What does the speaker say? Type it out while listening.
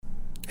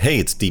Hey,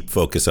 it's Deep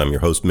Focus. I'm your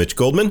host, Mitch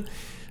Goldman.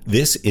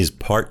 This is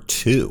part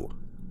 2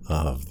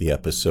 of the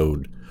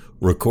episode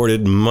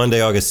recorded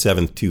Monday, August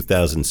 7th,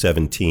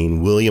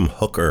 2017. William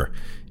Hooker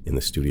in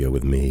the studio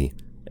with me,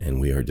 and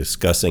we are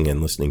discussing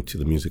and listening to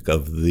the music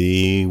of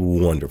the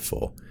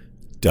wonderful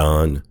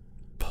Don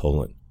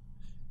Pullen.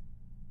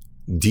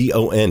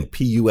 D-O-N-P-U-L-L-E-N,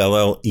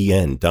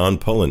 Don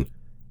Pullen.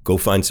 Go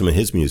find some of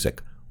his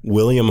music.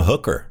 William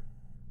Hooker,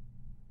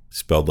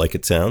 spelled like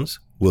it sounds,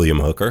 William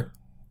Hooker.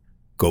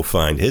 Go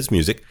find his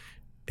music.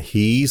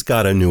 He's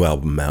got a new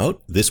album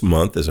out this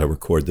month as I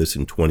record this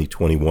in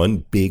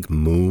 2021, Big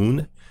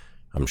Moon.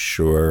 I'm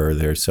sure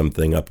there's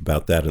something up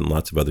about that and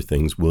lots of other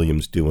things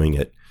William's doing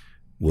at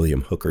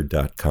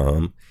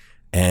williamhooker.com.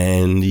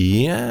 And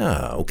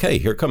yeah, okay,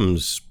 here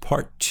comes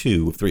part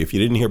 2 of 3. If you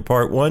didn't hear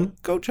part 1,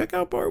 go check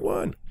out part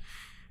 1.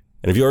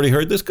 And if you already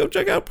heard this, go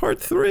check out part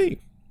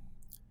 3.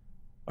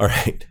 All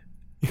right,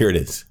 here it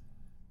is.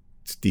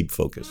 It's Deep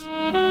Focus.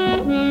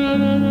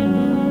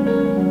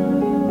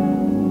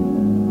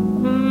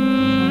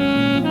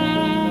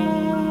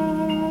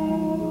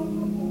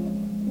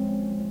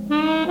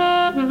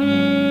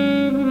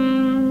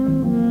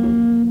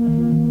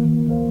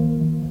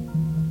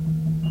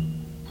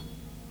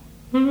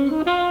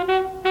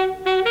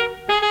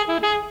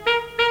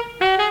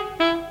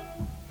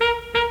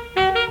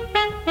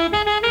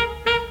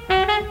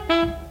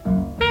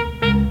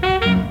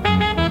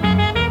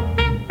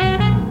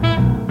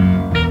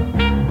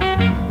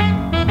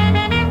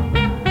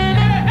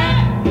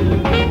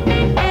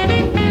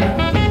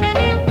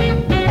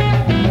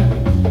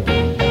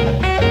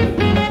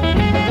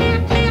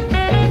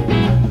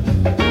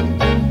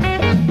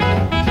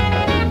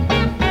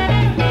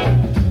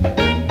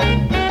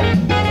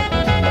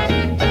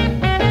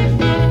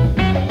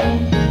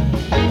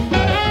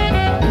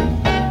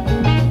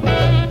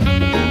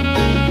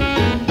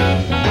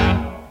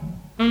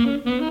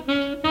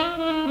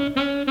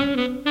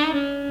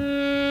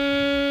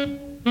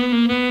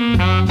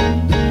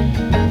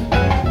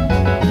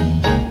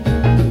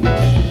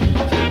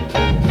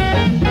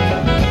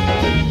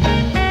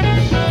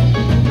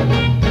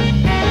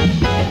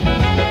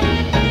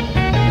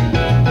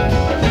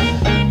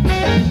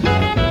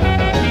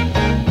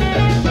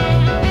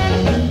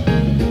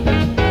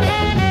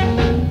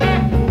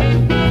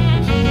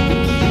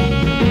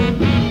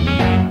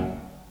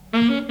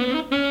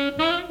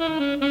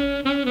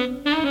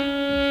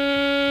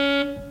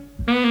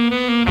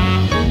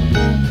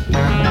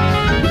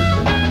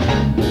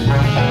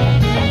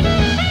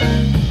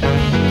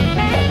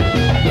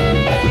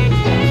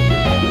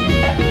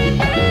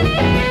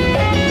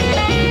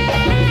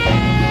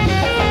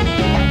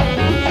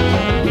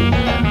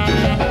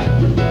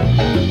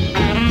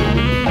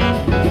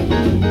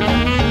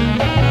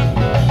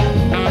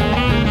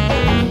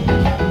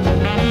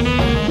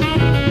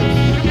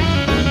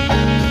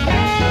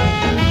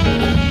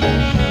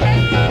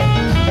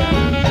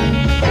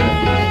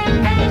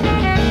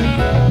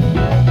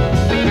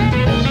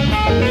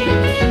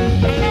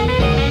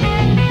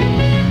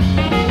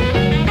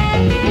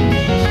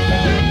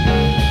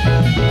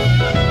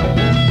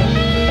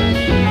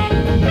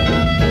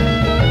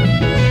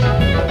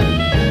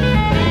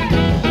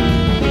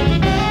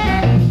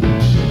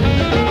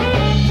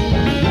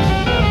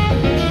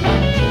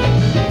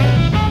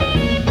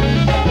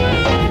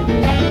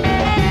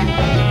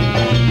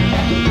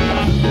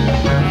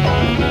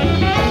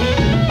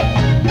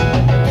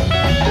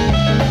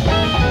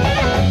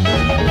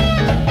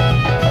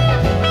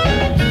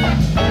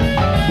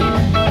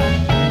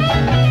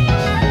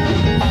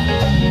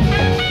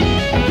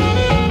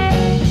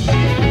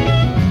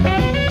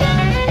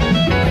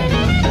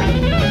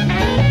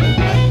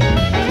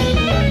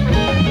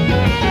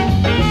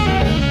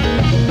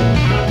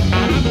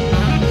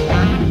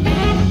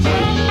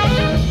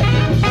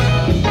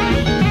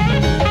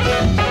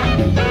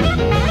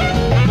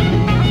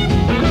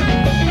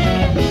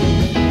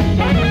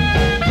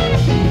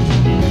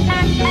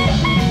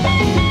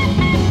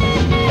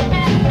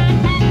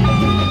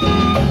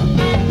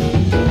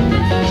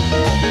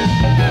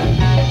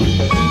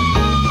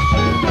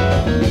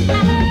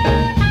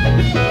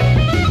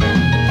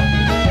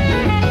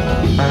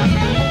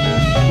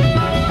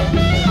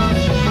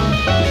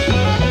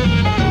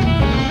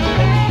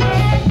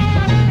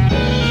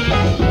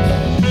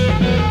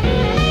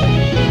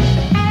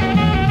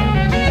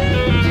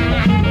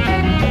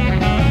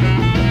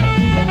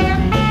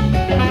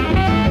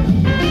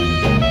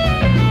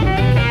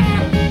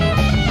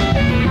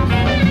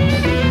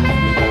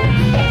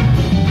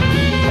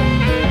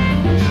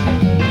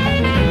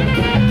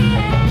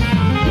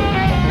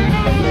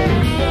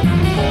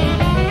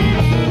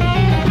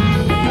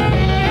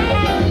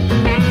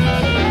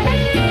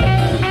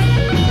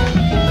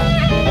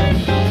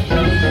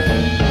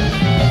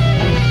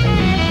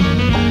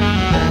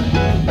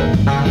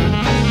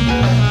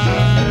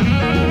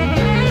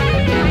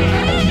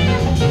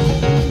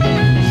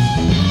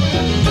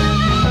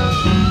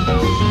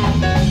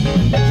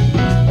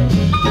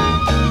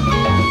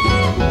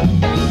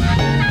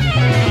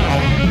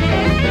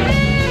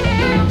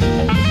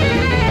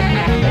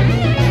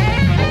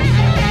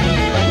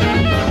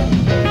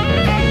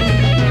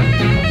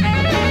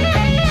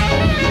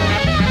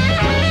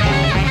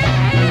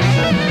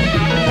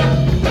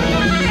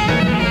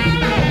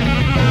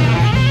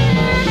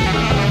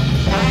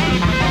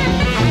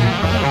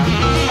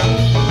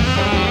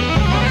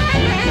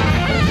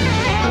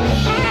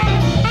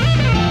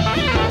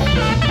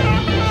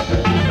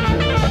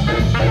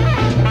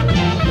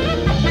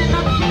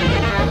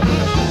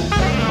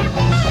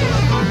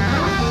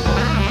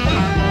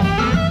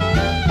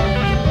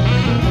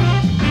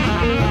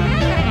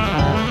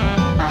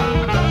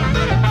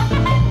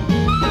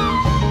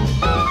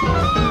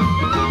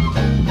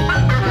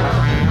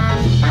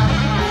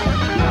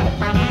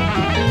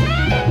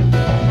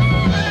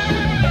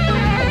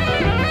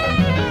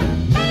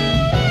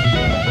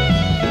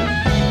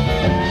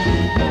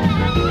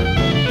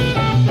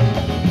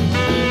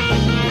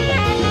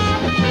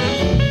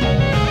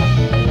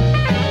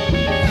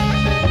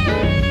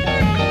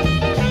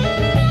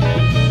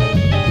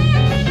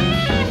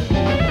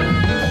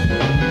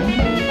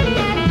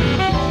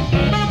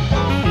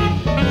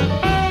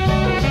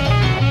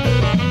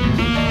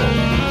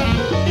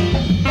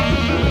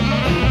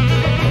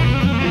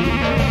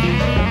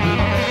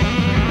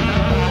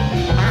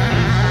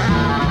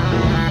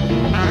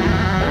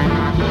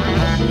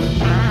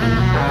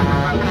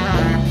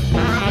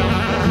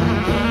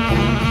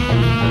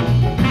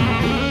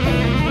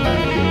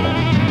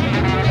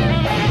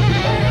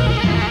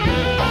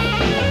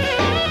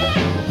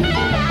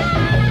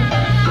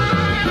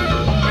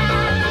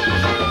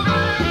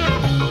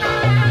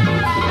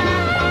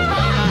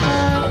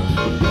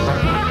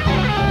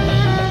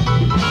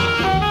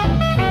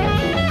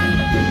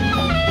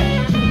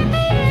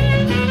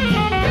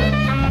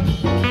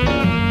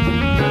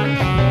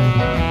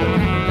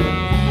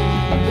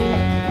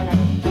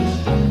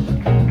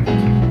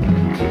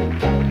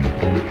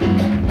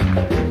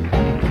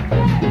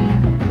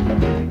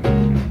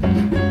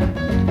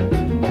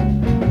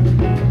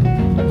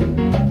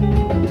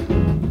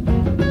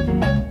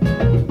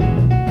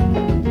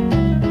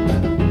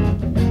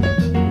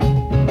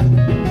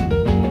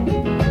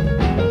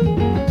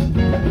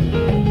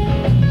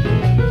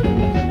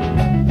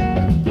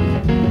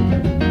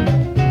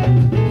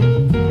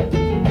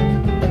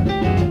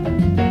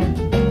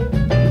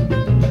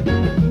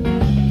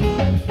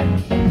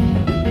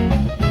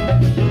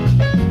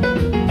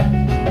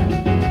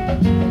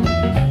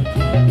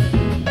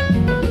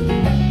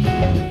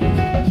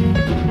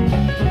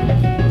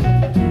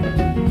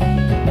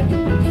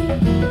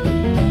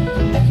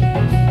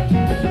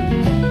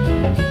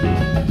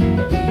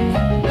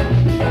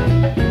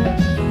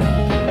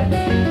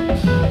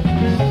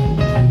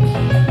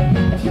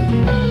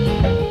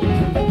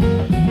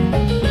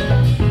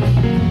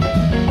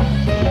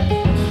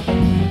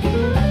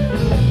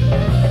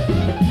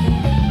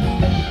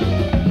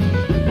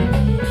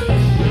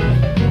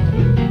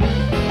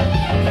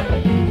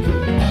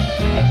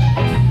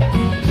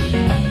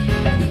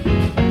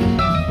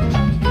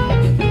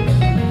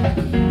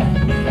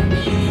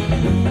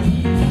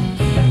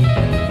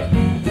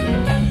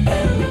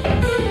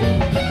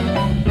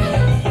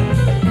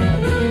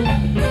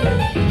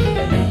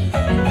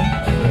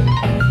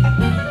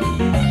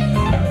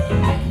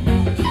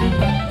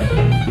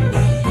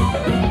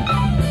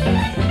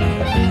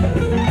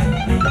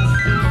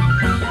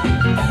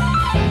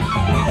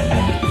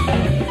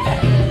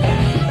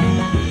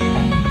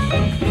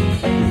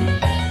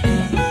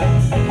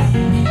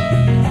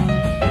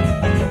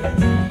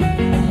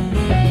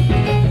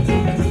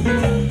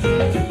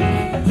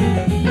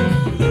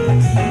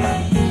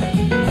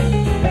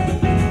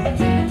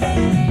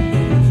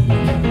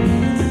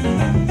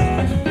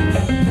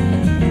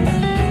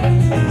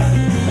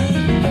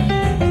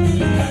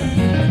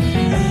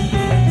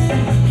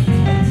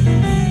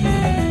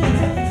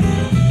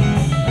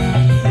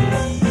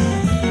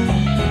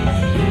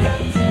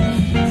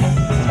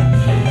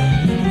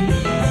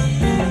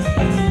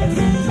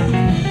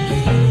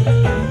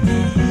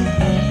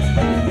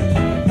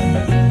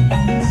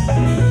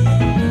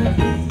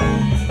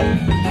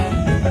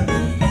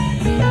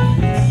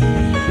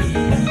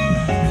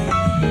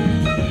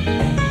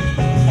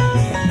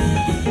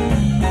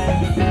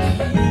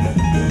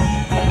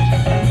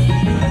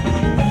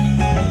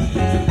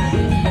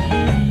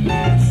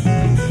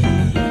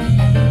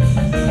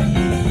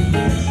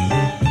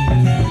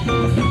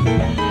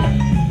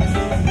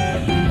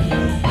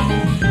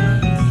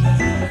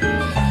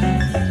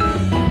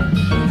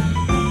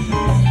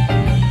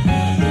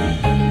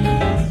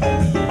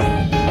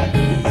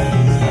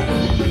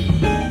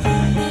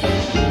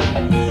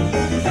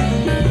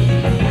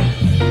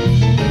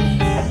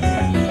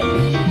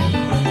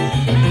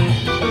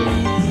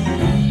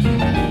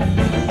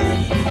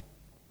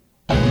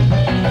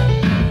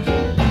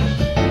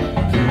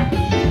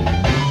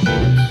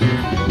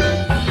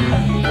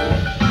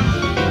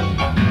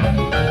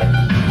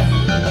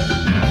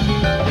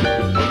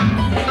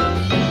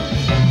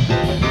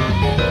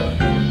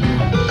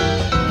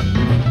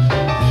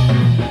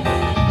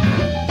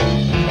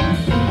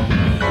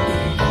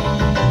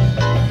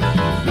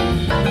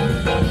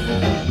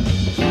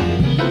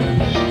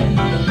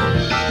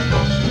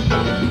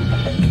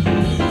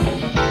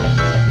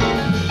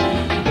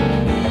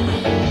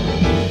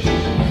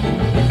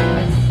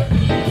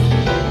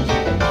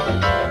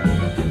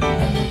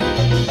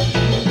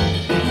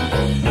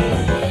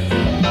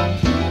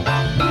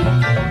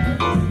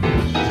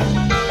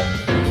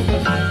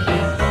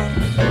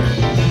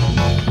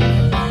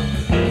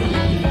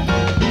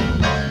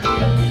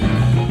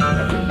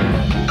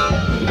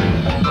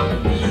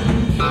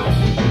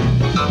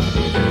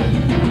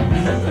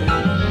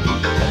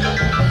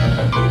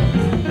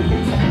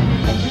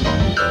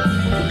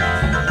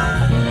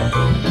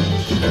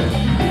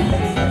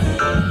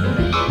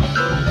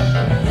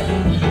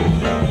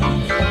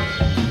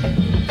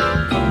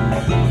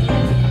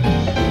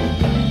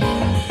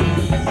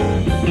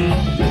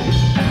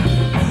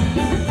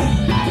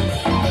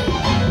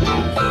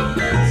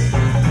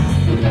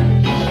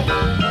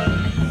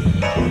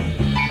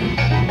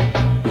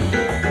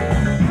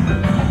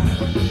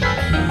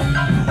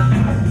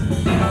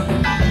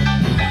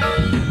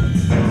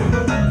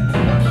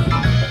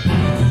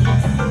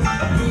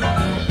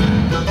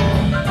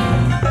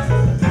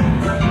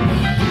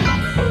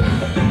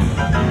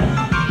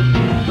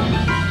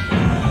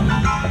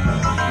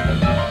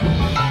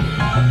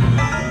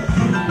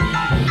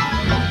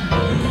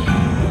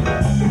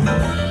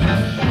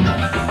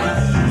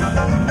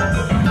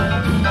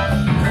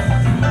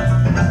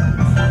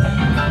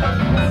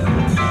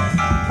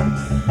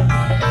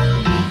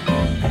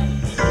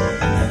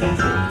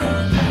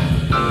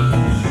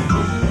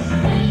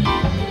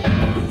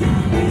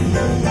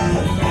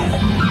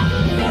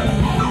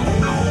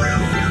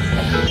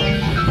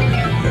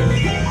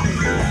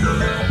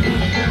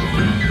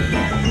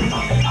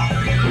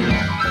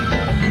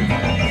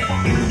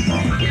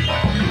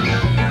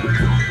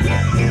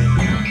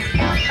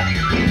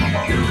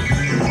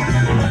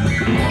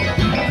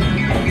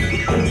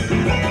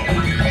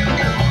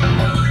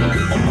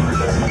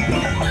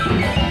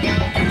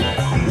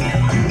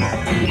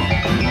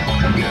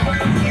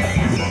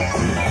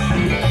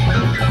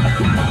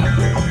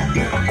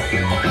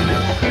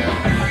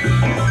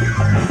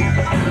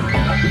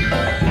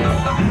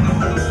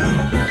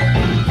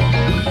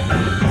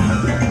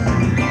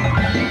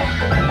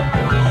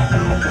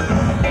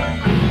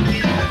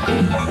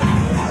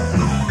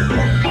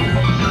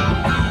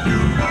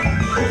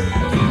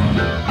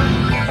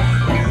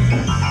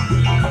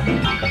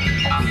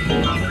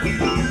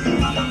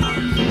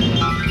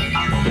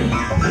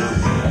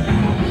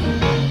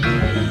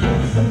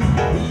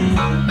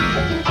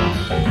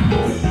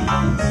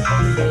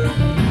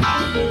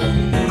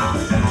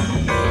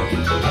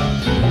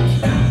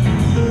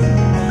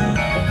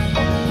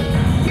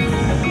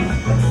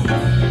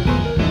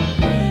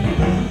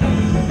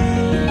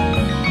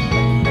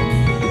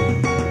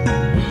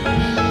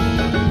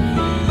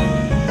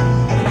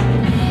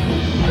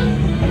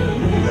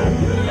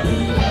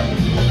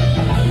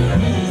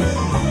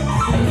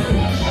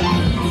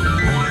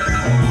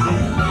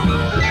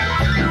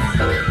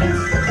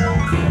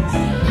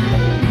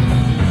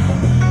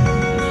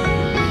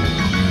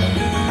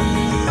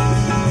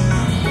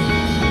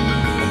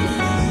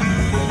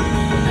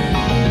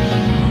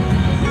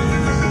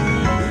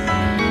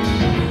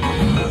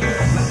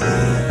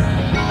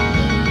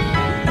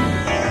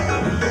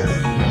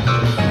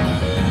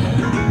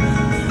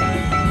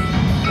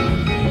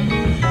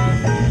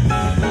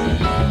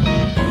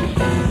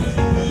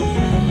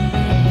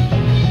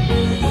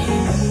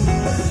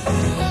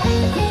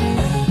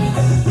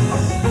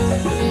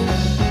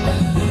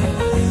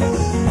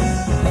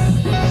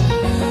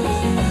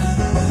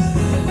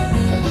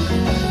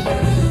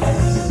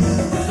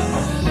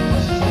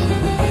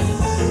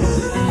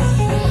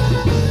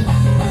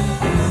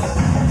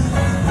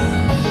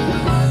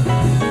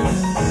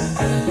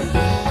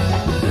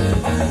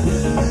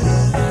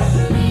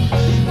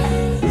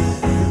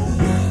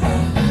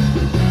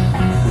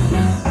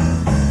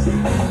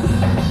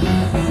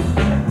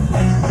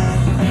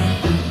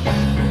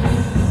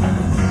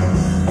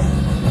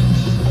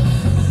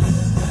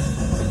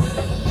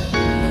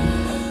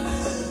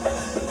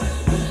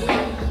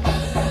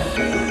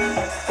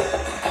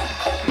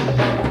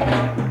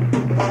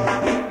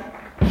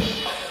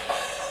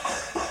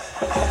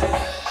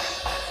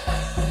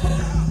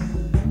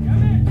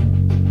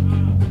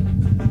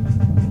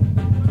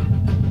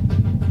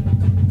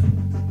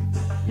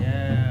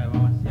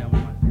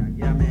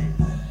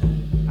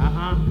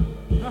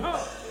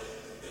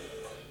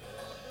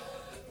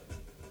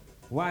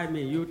 Why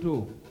me? You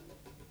too.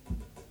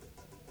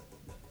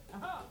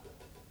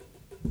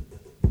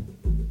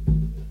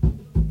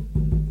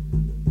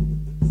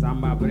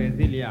 Samba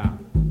Brasilia.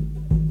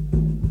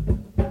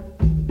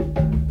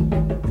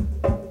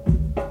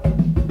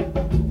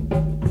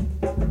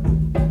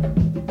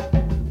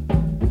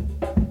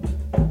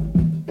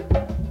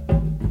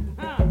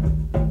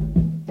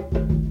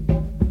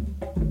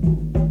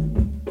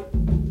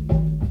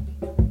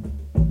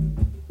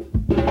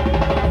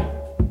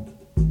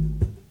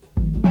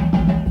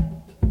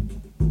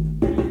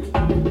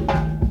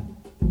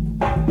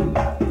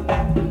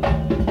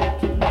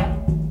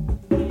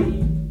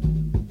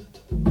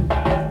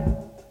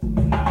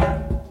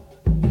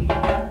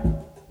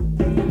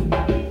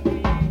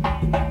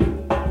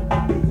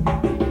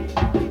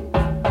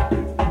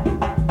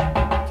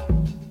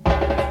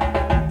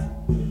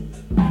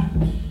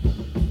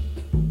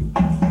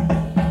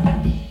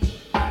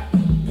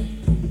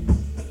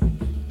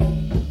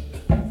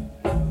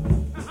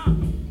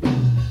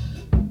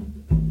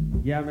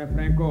 Yeah, me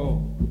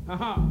Franco.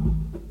 Haha.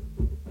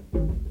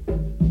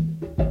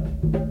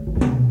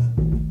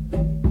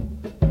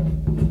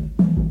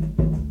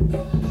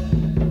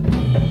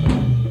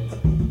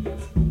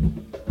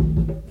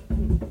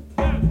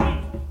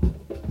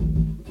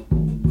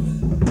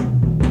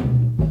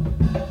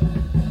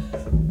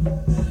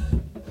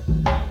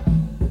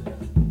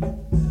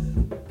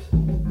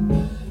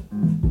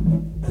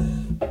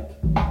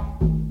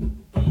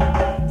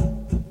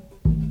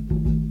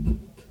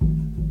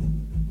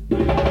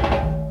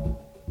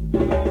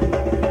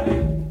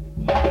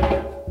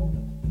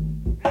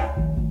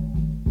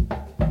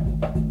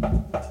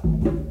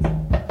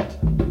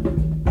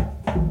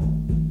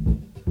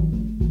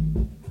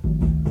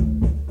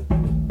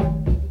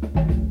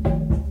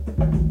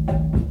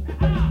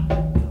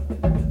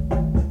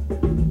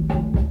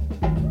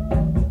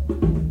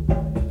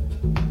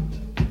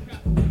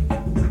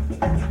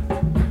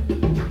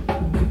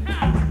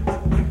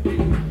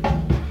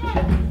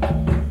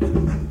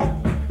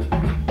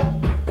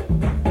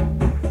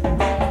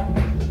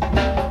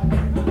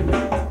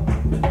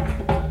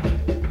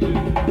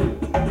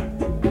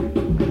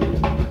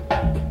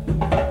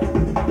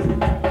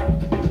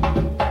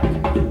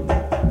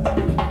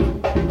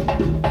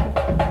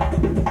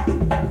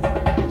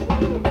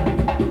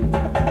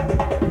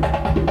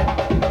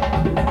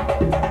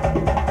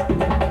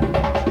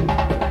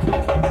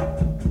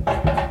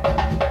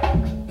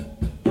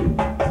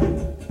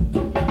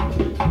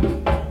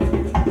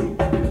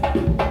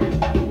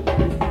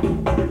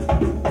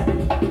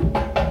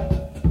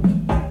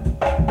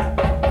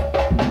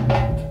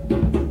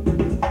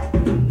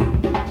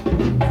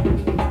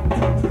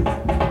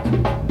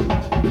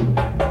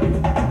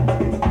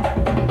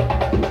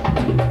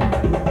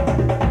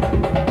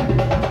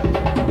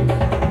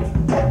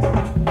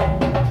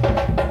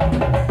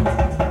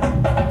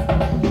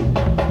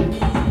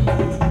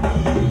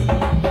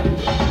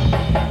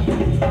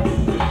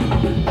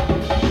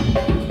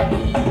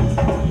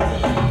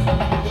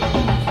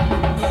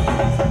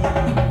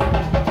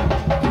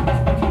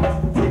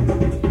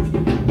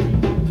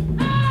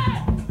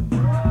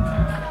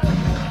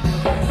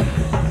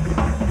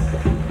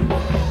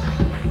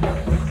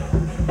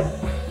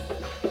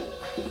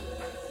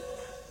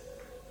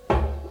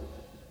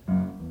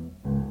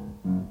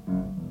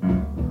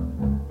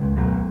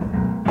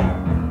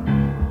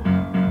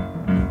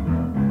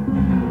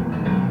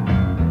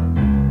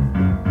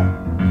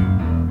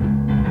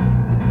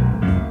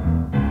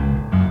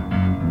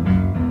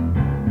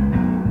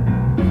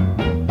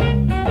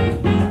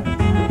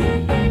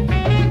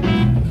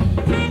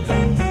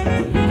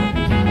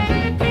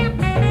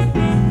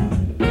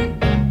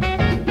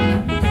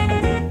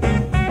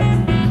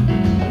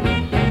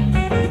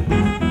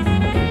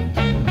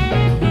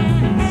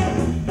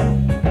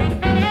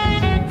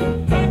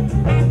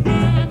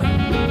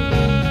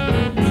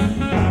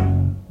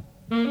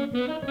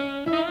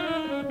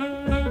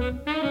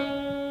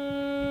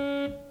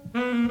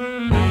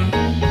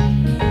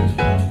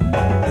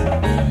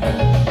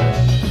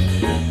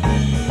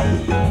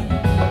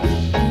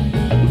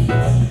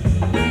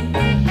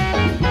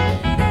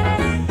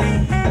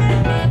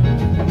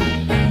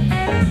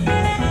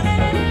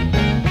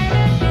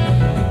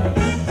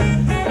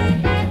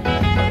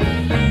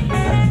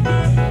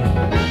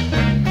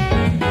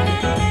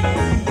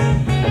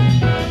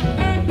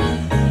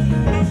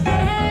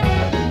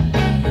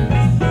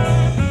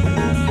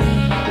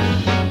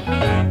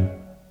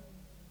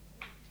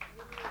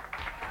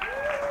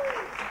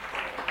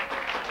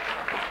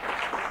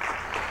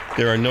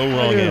 There are no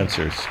wrong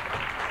answers.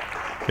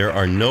 There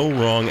are no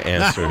wrong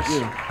answers.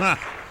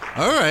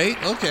 All right.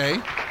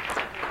 Okay.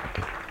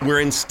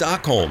 We're in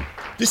Stockholm.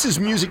 This is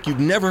music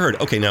you've never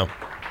heard. Okay, now,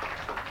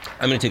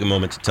 I'm going to take a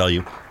moment to tell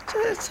you.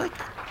 It's like,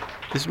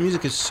 this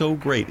music is so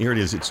great. Here it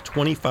is. It's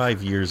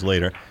 25 years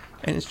later,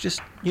 and it's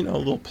just, a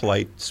little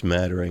polite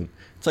smattering.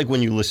 It's like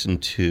when you listen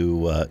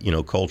to,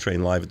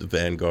 Coltrane live at the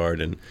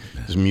Vanguard, and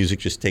this music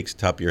just takes the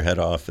top of your head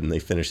off, and they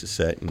finish the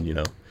set, and,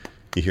 you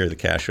hear the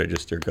cash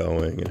register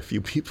going, and a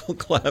few people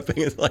clapping.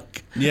 It's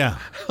like, yeah,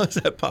 how is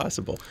that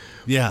possible?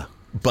 Yeah.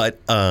 But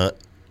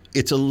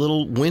it's a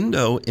little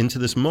window into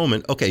this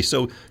moment. Okay,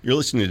 so you're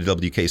listening to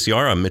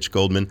WKCR. I'm Mitch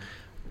Goldman.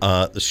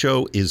 The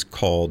show is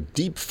called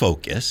Deep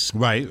Focus.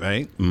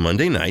 Right.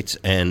 Monday nights,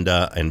 and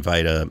I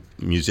invite a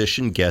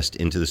musician guest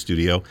into the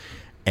studio,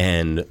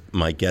 and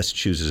my guest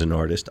chooses an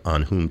artist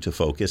on whom to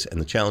focus.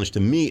 And the challenge to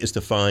me is to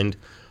find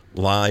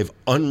live,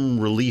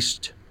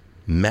 unreleased,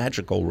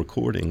 magical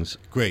recordings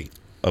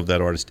of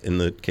that artist in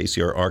the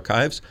KCR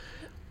archives.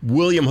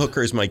 William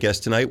Hooker is my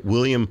guest tonight.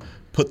 William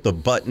put the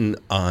button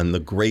on the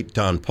great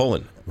Don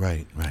Pullen.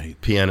 Right.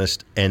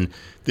 Pianist. And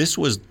this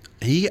was,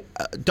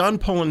 Don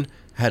Pullen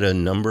had a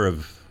number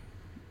of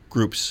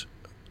groups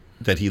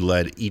that he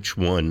led, each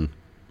one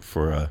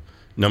for a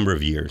number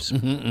of years.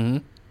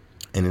 And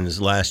in his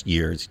last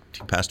years,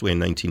 he passed away in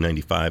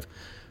 1995.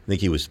 I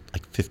think he was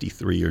like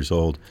 53 years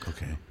old.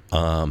 Okay.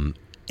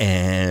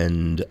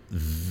 And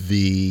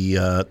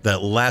that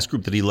last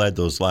group that he led,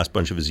 those last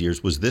bunch of his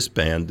years, was this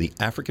band, the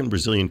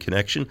African-Brazilian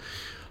Connection.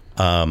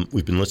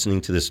 We've been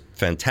listening to this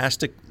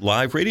fantastic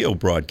live radio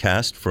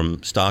broadcast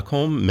from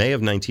Stockholm, May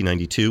of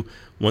 1992.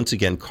 Once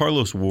again,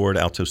 Carlos Ward,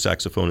 alto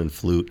saxophone and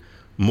flute,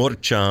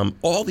 Morcham,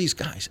 all these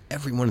guys,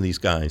 every one of these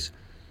guys,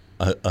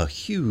 a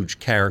huge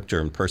character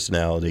and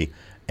personality,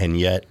 and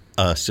yet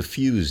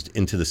suffused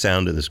into the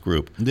sound of this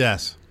group.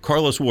 Yes.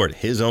 Carlos Ward,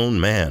 his own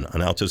man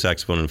on alto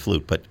saxophone and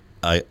flute, but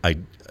I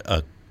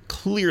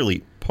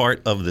clearly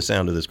part of the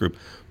sound of this group.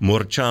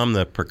 Morcham,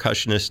 the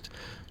percussionist,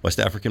 West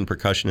African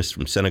percussionist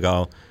from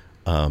Senegal,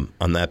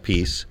 on that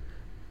piece.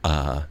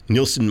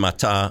 Nilson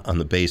Mata on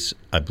the bass,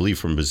 I believe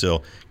from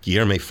Brazil.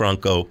 Guilherme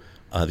Franco,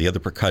 the other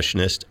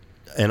percussionist.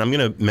 And I'm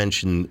going to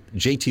mention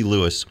J.T.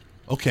 Lewis.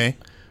 Okay.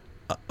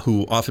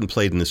 Who often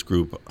played in this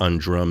group on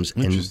drums.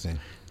 Interesting. And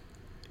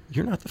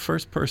you're not the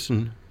first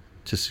person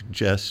to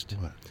suggest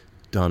What?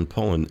 Don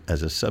Pullen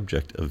as a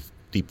subject of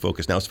Deep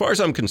Focus. Now, as far as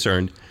I'm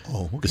concerned,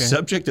 the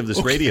subject of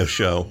this radio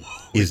show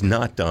is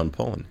not Don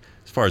Pullen.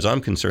 As far as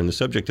I'm concerned, the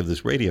subject of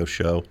this radio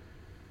show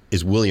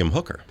is William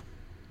Hooker.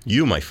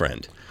 You, my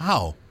friend.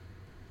 How?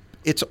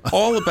 It's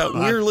all about,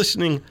 we're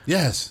listening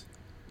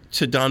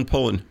to Don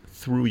Pullen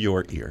through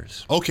your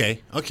ears.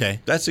 Okay.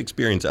 That's the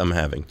experience I'm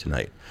having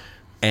tonight.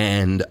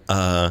 And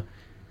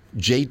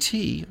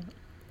JT,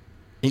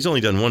 he's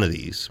only done one of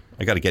these.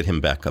 I got to get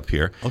him back up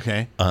here.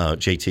 Okay.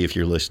 JT, if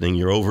you're listening,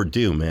 you're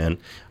overdue, man.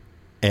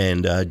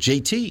 And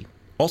JT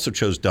also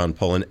chose Don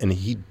Pullen, and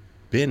he'd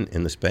been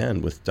in this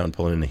band with Don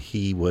Pullen, and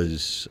he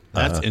was...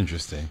 That's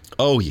interesting.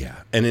 Oh, yeah.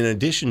 And in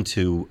addition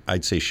to,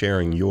 I'd say,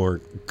 sharing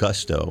your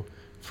gusto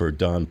for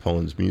Don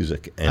Pullen's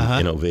music and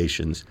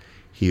innovations,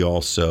 he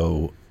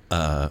also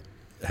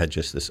had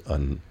just this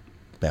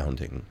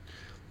unbounding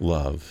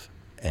love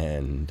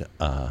and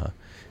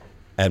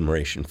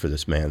admiration for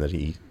this man that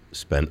he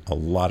spent a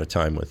lot of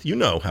time with. You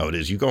know how it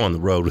is. You go on the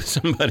road with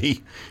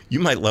somebody, you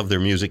might love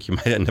their music, you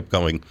might end up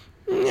going,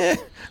 I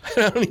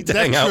don't need to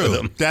hang out with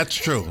them. That's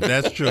true.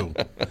 That's true.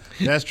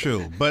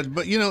 But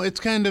it's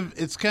kind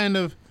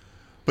of.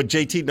 But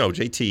JT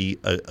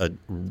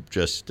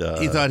just.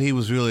 He thought he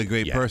was really a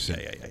great person.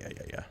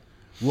 Yeah.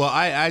 Well,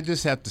 I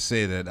just have to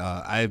say that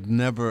I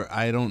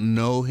don't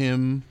know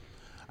him.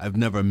 I've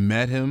never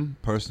met him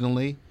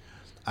personally.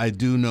 I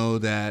do know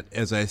that,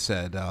 as I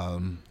said,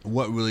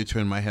 what really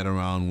turned my head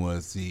around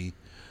was the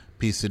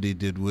piece that he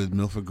did with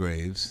Milford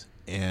Graves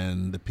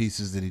and the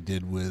pieces that he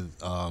did with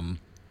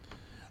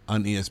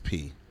on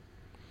ESP.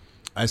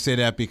 I say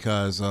that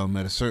because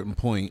at a certain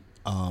point,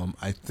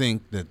 I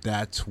think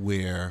that's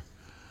where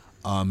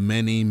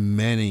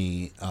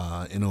many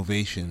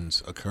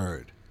innovations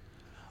occurred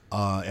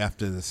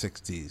after the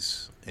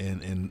 60s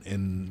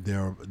and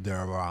they're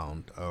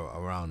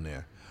around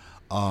there.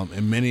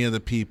 And many of the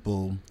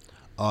people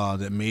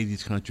that made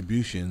these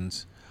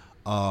contributions,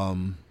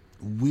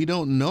 we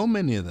don't know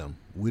many of them.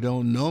 We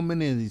don't know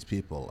many of these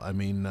people. I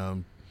mean,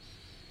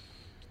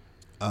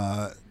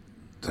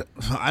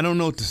 I don't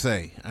know what to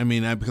say. I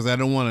mean, because I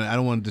don't want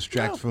to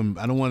distract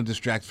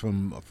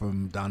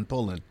from Don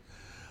Pullen,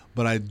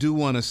 but I do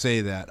want to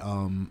say that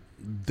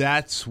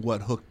that's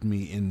what hooked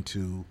me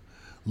into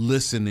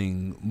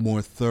listening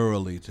more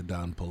thoroughly to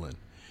Don Pullen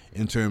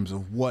in terms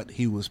of what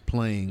he was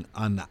playing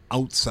on the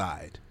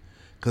outside,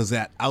 because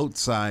that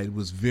outside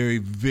was very,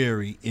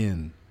 very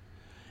in.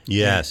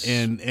 Yes.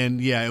 And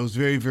it was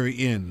very, very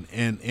in.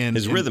 And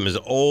his rhythm is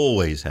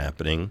always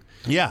happening.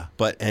 Yeah.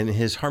 And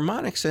his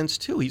harmonic sense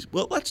too.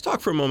 Let's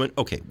talk for a moment.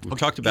 Okay, we've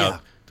talked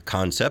about the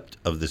concept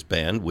of this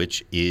band,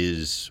 which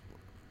is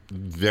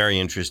very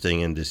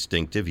interesting and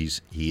distinctive.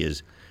 He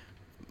is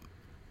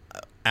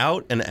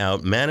out and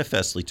out,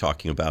 manifestly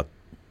talking about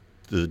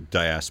the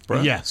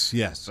diaspora. Yes.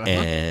 Uh-huh.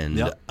 And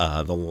Yep.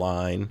 the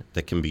line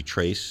that can be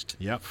traced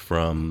Yep.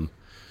 from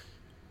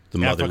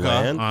the Africa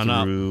motherland on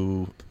up.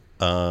 through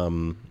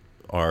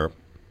our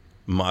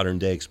modern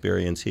day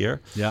experience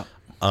here. Yeah.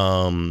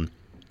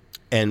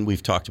 And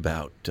we've talked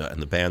about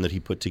and the band that he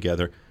put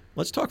together.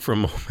 Let's talk for a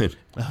moment.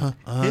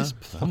 His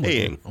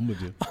playing I'm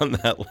with you. on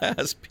that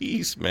last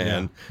piece,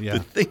 man. Yeah. The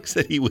things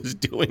that he was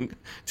doing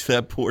to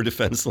that poor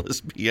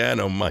defenseless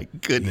piano, my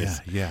goodness.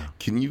 Yeah.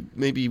 Can you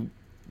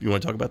you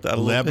want to talk about that a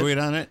Elaborate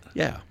little on it? bit?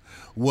 Yeah.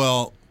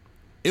 Well,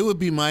 it would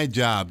be my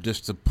job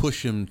just to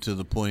push him to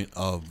the point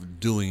of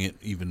doing it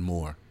even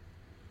more.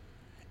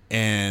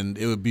 And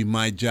it would be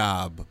my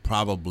job,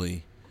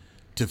 probably,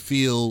 to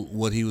feel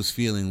what he was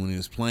feeling when he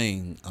was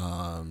playing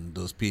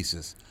those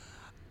pieces.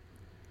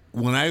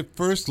 When I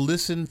first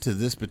listened to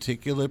this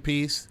particular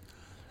piece,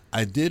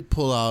 I did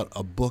pull out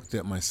a book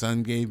that my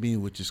son gave me,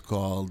 which is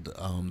called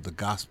The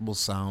Gospel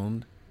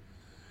Sound.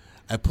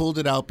 I pulled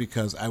it out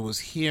because I was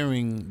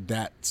hearing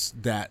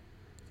that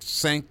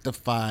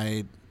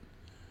sanctified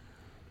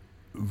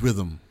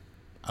rhythm.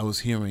 I was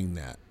hearing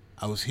that.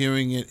 I was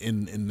hearing it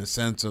in the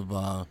sense of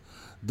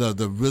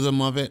the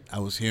rhythm of it. I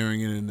was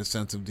hearing it in the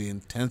sense of the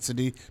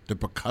intensity, the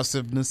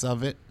percussiveness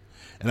of it.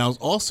 And I was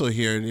also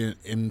hearing it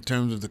in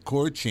terms of the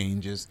chord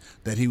changes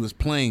that he was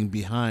playing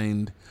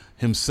behind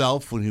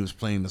himself when he was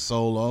playing the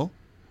solo.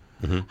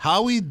 Mm-hmm.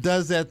 How he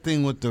does that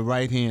thing with the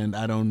right hand,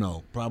 I don't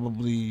know.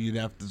 Probably you'd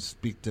have to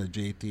speak to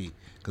JT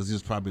because he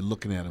was probably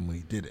looking at him when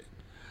he did it.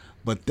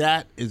 But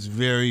that is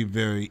very,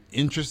 very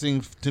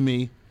interesting to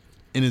me,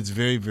 and it's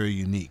very, very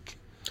unique.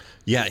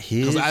 Yeah,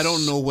 because I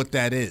don't know what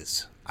that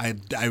is. I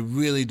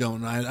really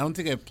don't know. I don't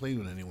think I've played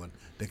with anyone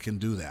that can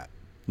do that.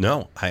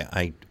 No,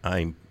 I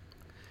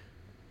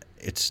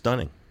it's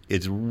stunning.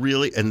 It's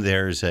really, and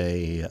there's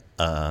it's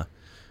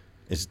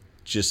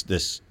just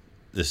this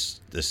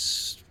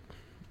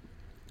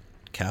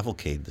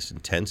cavalcade, this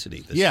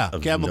intensity,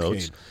 of cavalcade.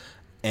 notes,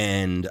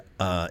 and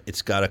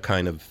it's got a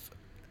kind of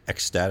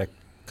ecstatic,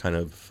 kind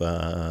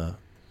of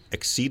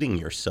exceeding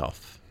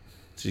yourself.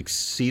 It's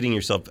exceeding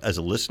yourself as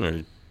a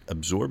listener,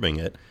 absorbing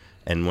it,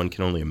 and one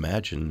can only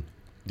imagine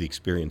the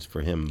experience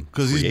for him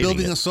because he's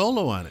building it. a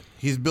solo on it.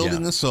 He's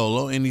building a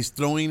solo, and he's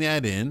throwing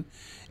that in.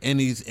 And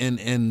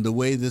and the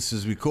way this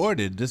is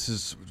recorded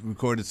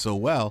so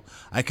well,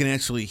 I can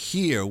actually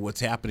hear what's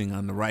happening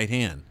on the right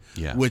hand,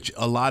 which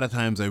a lot of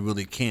times I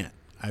really can't.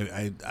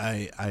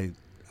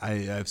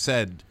 I've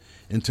said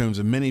in terms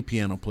of many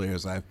piano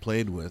players I've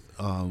played with,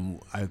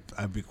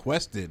 I've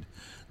requested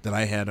that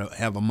I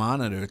have a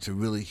monitor to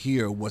really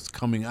hear what's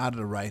coming out of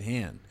the right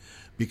hand,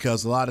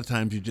 because a lot of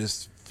times you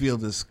just feel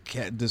this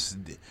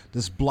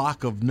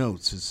block of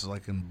notes. It's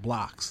like in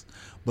blocks,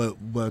 but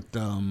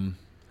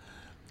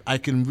I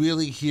can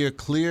really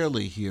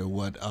clearly hear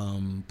what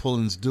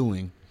Pullen's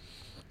doing.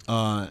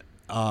 Even,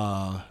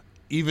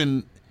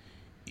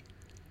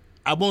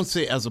 I won't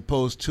say as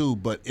opposed to,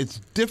 but it's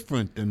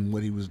different than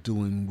what he was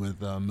doing with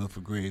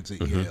Milford Graves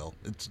at Yale.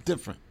 It's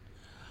different.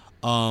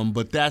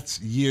 But that's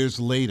years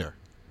later.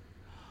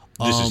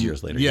 This is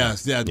years later.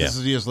 Yes, this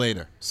is years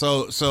later.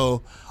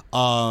 So,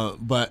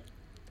 but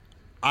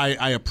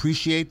I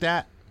appreciate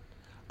that.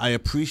 I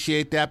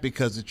appreciate that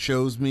because it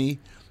shows me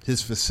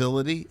his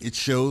facility. It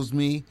shows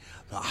me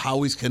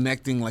how he's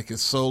connecting like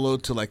his solo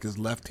to like his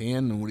left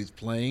hand and what he's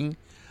playing.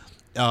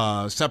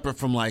 Separate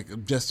from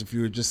like just if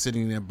you were just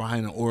sitting there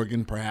behind an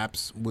organ,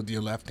 perhaps with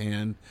your left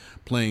hand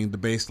playing the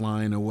bass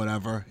line or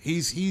whatever.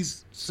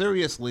 He's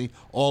seriously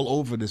all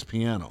over this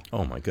piano.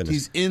 Oh my goodness.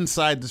 He's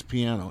inside this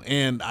piano.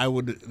 And I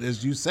would,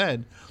 as you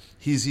said,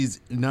 he's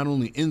not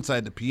only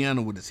inside the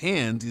piano with his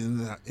hands, he's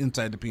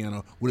inside the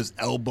piano with his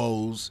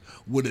elbows,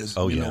 with his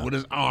with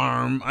his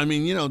arm. I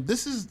mean,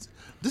 this is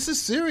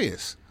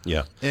serious.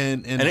 Yeah.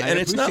 And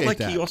it's not like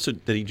that. he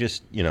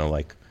just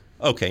like,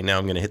 okay, now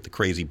I'm going to hit the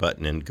crazy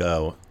button and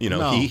go.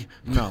 He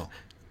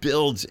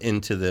builds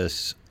into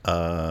this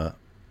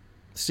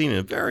scene in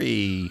a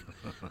very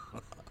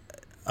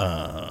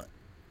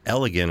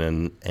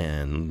elegant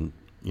and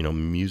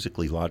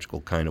musically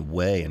logical kind of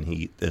way, and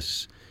he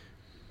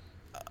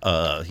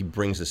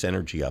brings this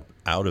energy up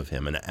out of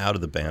him and out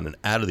of the band and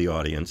out of the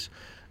audience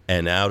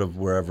and out of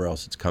wherever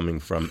else it's coming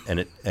from, and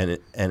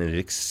it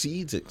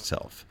exceeds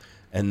itself,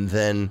 and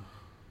then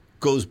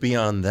goes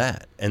beyond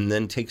that, and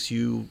then takes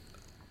you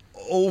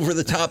over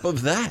the top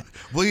of that.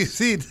 Well, you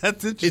see,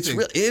 that's interesting.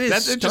 It is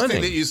that's stunning.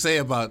 Interesting that you say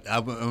about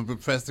I'm going to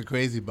press the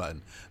crazy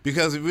button,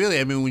 because really,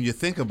 I mean, when you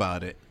think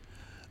about it,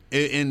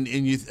 and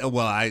you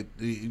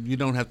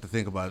don't have to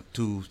think about it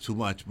too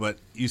much, but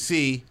you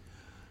see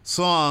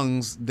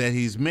songs that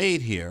he's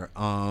made here.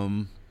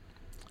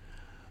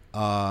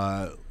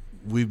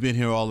 We've Been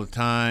Here All the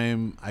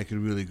Time. I Could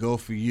Really Go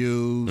For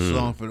You.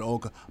 Song for the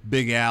Oka.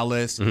 Big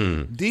Alice.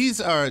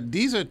 These are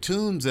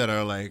tunes that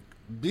are like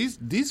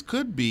these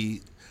could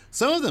be.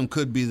 Some of them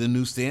could be the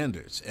new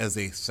standards, as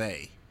they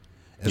say,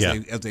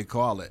 as they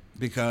call it,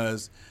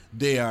 because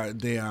they are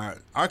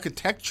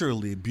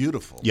architecturally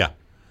beautiful. Yeah.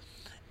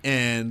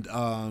 and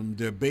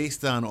they're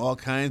based on all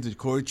kinds of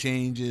chord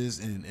changes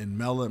and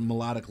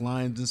melodic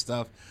lines and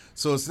stuff.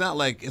 So it's not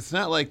like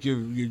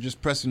you're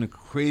just pressing a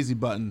crazy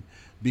button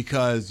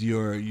because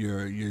you're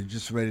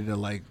just ready to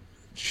like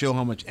show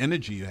how much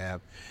energy you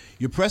have.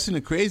 You're pressing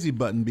a crazy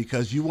button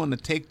because you want to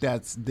take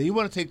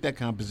that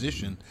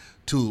composition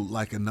to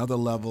like another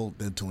level,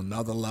 then to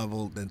another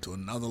level, then to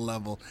another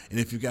level. And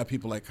if you've got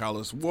people like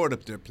Carlos Ward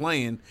up there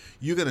playing,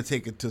 you're going to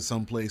take it to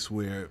some place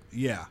where,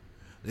 yeah,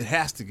 it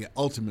has to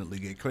ultimately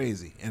get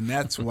crazy. And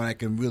that's what I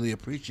can really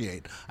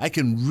appreciate. I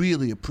can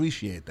really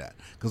appreciate that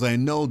because I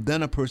know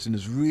then a person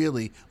is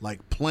really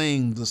like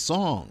playing the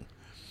song.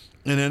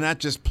 And they're not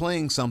just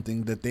playing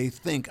something that they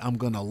think I'm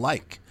going to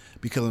like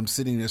because I'm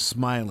sitting there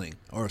smiling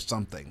or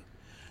something.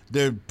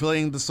 They're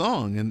playing the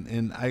song,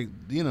 and I,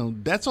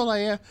 that's all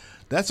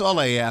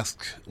I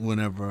ask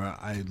whenever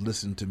I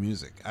listen to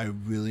music. I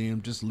really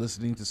am just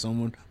listening to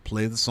someone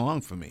play the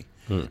song for me,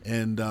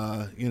 and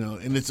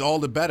and it's all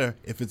the better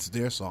if it's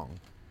their song.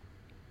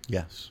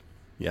 Yes.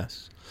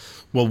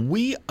 Well,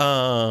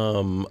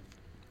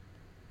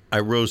 I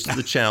rose to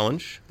the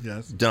challenge.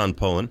 Yes. Don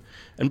Poland.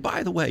 And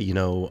by the way,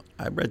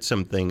 I read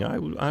something.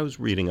 I was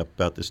reading up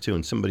about this too,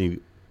 and somebody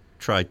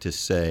tried to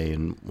say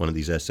in one of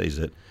these essays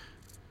that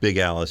Big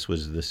Alice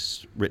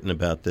was written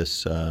about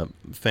this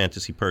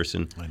fantasy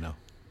person. I know.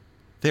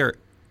 There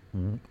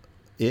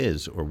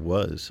is or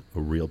was a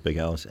real Big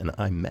Alice, and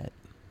I met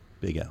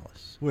Big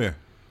Alice. Where?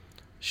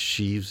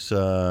 She's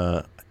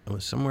it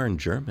was somewhere in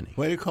Germany.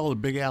 Why do you call her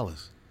Big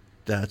Alice?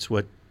 That's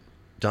what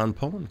Don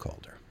Poland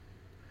called her.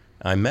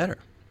 I met her.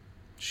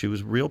 She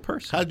was a real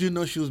person. How'd you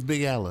know she was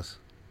Big Alice?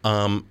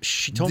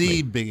 She told me.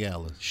 The Big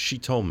Alice. She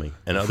told me,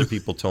 and other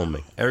people told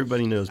me.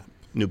 Everybody knew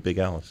Big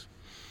Alice.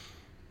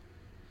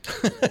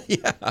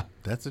 Yeah.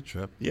 That's a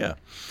trip. Yeah.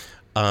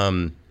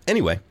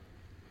 Anyway,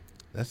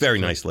 That's very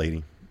nice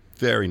lady.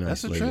 Very nice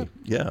That's a lady. trip.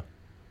 Yeah.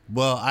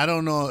 Well, I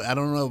don't know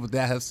what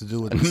that has to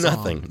do with the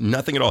song.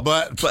 Nothing at all.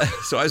 But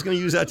so I was going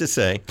to use that to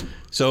say.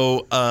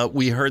 So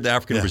we heard the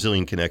African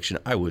Brazilian Connection.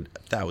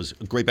 That was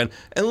a great band.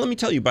 And let me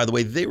tell you, by the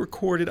way, they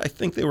recorded. I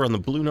think they were on the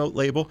Blue Note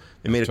label.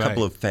 They made a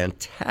couple of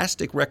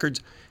fantastic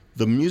records.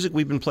 The music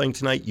we've been playing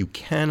tonight, you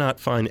cannot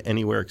find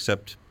anywhere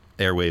except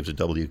airwaves at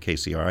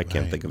WKCR. I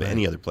can't think of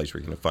any other place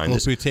where you're going to find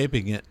this. We'll be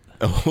taping it.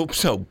 I hope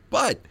so.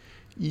 But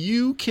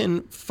you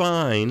can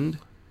find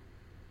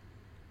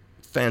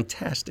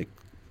fantastic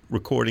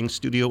recordings,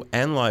 studio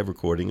and live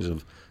recordings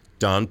of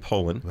Don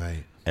Poland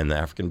and the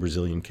African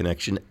Brazilian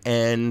Connection.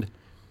 And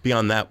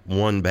beyond that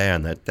one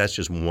band, that's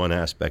just one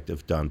aspect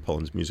of Don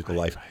Poland's musical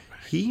life.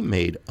 He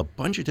made a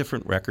bunch of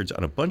different records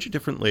on a bunch of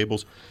different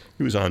labels.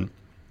 He was on,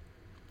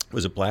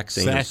 was it Black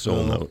Saint or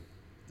Soul Note?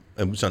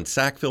 It was on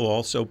Sackville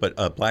also, but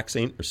Black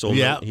Saint or Soul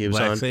Note he was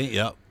Black on. Saint,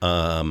 yep.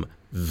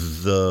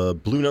 The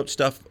Blue Note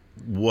stuff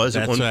was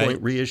at one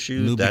point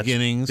reissued. New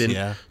Beginnings,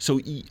 So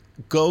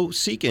go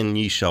seek and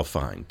ye shall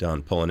find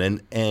Don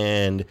Poland.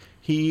 And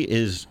he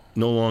is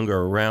no longer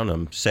around,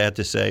 I'm sad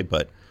to say,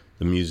 but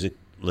the music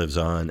lives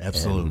on.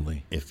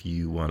 Absolutely. And if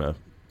you want to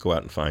go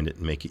out and find it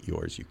and make it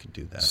yours, you could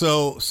do that.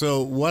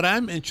 So what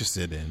I'm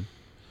interested in,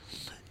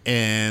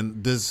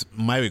 and this is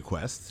my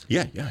request.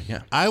 Yeah.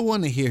 I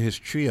want to hear his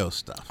trio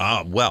stuff.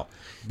 Well.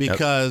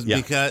 Because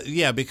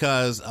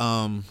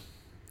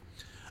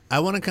I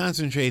want to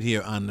concentrate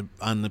here on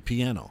the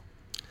piano.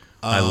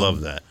 I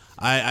love that.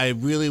 I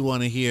really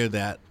want to hear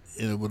that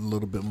with a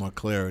little bit more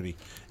clarity,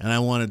 and I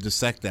want to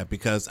dissect that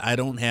because I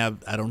don't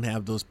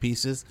have those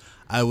pieces.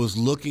 I was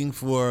looking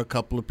for a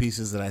couple of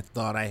pieces that I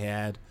thought I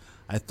had.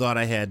 I thought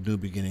I had New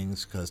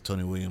Beginnings because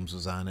Tony Williams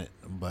was on it,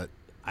 but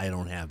I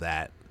don't have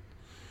that.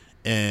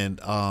 And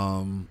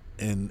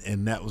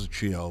that was a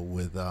trio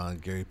with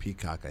Gary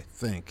Peacock, I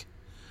think.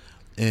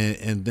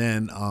 And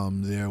then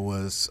there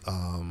was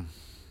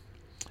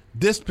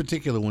this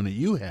particular one that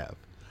you have.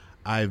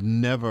 I've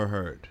never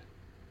heard.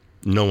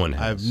 No one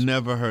has. I've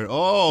never heard.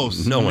 Oh,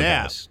 snap. No one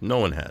has. No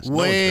one has.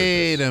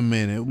 Wait a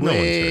minute.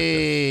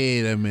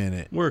 Wait a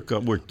minute. We're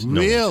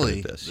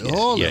really? This. Yeah,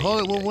 hold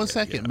it. One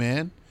second,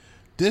 man.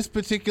 This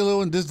particular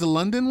one, this is the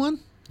London one?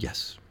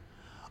 Yes.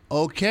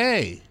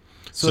 Okay.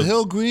 So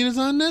Hill Green is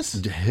on this?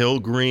 Hill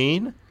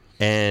Green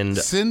and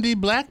Cindy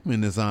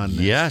Blackman is on this.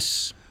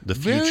 Yes. The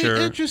future.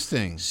 Very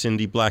interesting.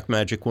 Cindy Black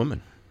Magic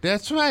Woman.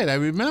 That's right. I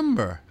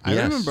remember. Yes.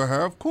 I remember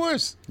her, of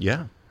course.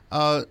 Yeah.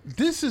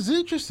 This is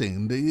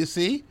interesting. You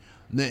see?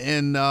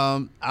 And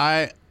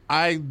I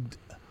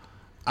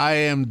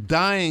am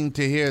dying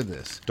to hear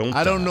this.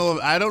 I don't know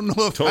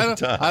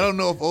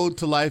if Ode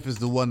to Life is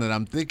the one that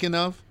I'm thinking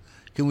of.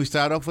 Can we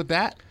start off with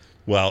that?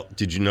 Well,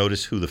 did you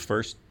notice who the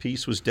first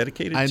piece was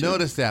dedicated to? I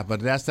noticed that, but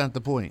that's not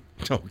the point.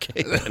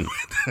 Okay, then.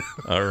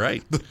 All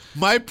right.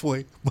 My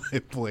point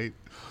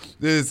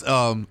is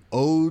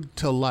Ode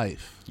to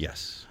Life.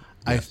 Yes.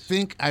 I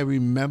think I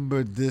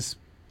remember this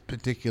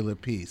particular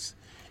piece,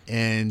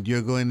 and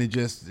you're going to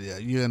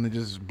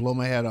just blow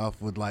my head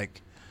off with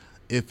like,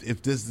 if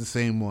this is the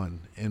same one,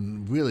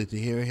 and really to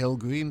hear Hill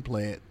Green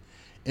play it,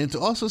 and to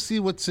also see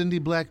what Cindy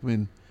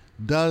Blackman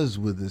does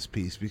with this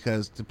piece,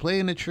 because to play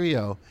in a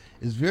trio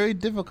is very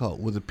difficult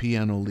with a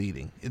piano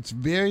leading. It's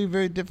very,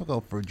 very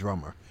difficult for a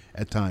drummer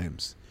at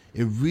times.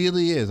 It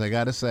really is, I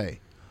gotta say.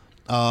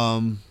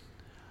 I'm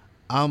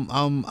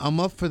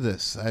up for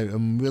this.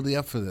 I'm really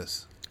up for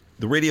this.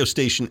 The radio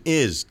station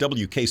is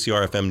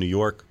WKCR FM New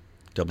York,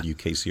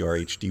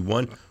 WKCR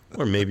HD1,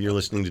 or maybe you're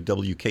listening to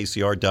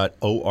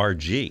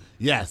WKCR.org.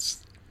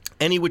 Yes.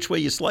 Any which way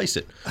you slice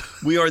it.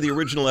 We are the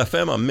Original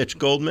FM. I'm Mitch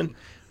Goldman.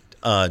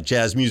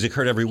 Jazz music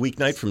heard every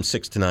weeknight from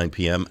 6 to 9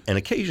 p.m. And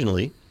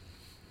occasionally,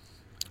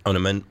 on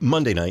a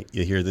Monday night,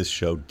 you hear this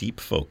show, Deep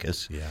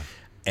Focus. Yeah.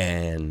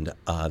 And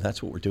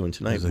that's what we're doing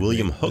tonight. This is a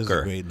William great- this is a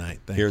Hooker great night.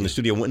 Thank here in you. the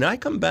studio. When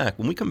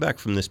we come back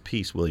from this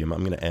piece, William,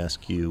 I'm going to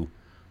ask you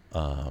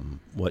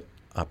what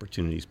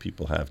opportunities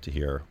people have to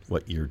hear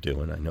what you're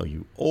doing. I know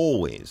you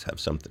always have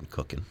something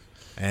cooking.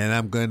 And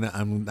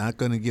I'm not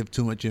gonna give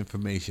too much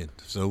information.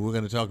 So we're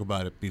gonna talk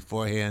about it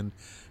beforehand,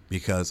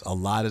 because a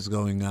lot is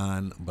going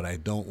on, but I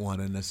don't want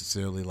to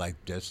necessarily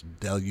just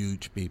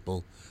deluge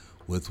people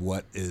with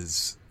what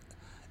is.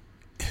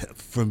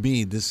 For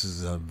me, this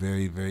is a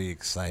very, very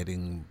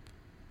exciting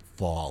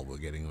fall we're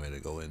getting ready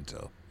to go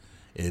into.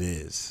 It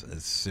is.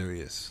 It's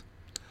serious.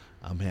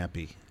 I'm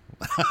happy.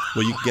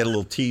 Well, you can get a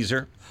little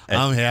teaser. And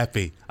I'm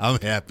happy.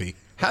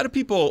 how do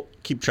people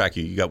keep track of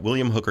you? You got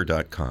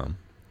WilliamHooker.com.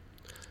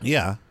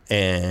 Yeah,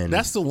 And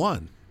that's the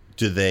one.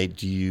 do you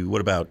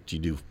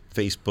do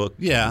Facebook?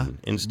 Yeah,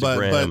 and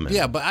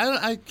Instagram? but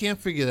I can't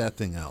figure that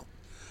thing out.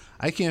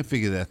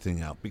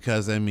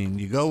 Because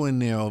you go in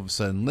there all of a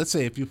sudden. Let's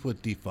say if you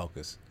put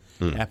defocus,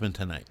 happened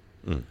tonight.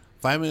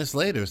 5 minutes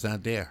later, it's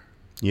not there.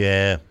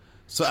 Yeah.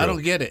 So True. I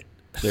don't get it.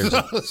 There's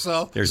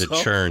a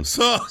churn.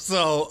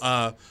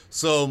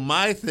 So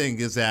my thing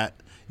is that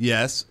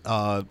yes,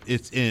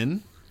 it's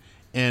in,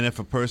 and if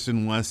a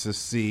person wants to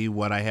see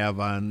what I have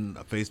on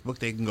Facebook,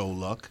 they can go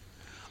look.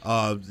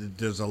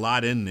 There's a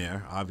lot in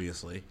there,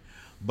 obviously,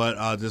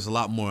 but there's a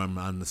lot more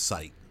on the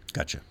site.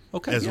 Gotcha.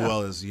 Okay. As yeah.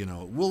 well as,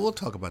 we'll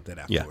talk about that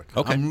afterward.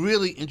 Okay. I'm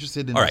really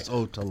interested in All this right.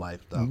 Ode to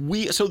Life, though.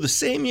 So the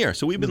same year.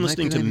 So we've been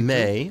listening to 1992?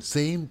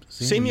 May.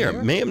 Same year.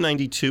 year? May of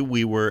 92,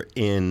 we were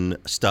in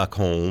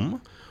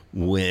Stockholm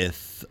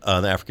with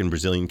the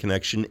African-Brazilian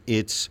Connection.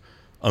 It's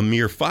a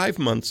mere 5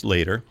 months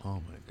later.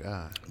 Oh, my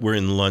God. We're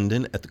in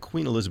London at the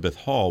Queen Elizabeth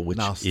Hall, which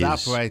Now, is...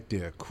 stop right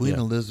there. Queen Yeah.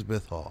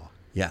 Elizabeth Hall.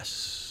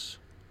 Yes.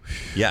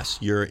 Yes,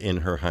 you're in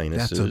Her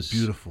Highness's... That's a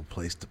beautiful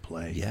place to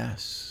play.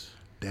 Yes.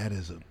 That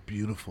is a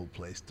beautiful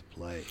place to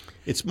play.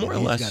 It's more or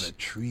And less... He's got a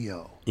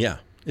trio. Yeah.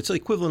 It's the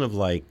equivalent of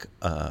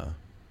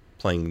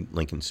playing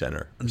Lincoln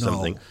Center or No.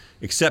 something,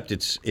 except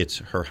it's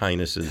Her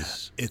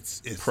Highness's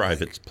It's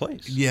private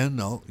place. Yeah,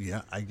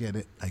 I get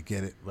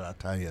it. But I'll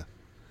tell you,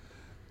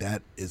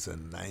 that is a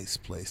nice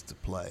place to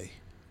play.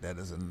 That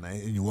is and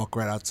you walk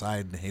right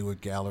outside, and the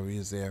Hayward Gallery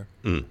is there.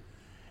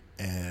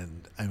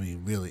 And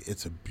really,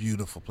 it's a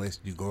beautiful place.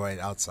 You go right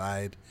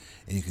outside,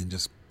 and you can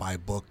just buy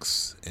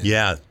books. And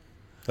Yeah.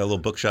 That little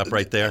bookshop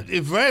right there.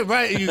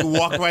 Right. You can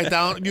walk right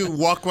down. You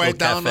walk right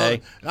Little down.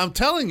 cafe. I'm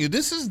telling you,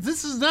 this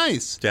is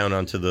nice. Down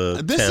onto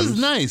the This Thames. is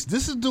nice.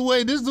 This is the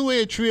way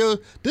a trio.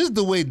 This is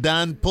the way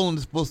Don Pullen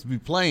is supposed to be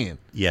playing.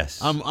 Yes.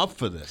 I'm up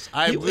for this.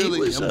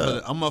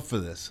 I'm up for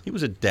this. He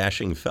was a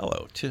dashing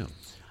fellow, too.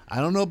 I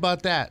don't know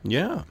about that.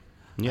 Yeah.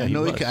 Yeah, I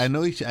know he he.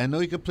 was. I know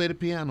he could play the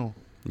piano.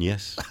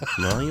 Yes.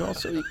 Well,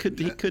 he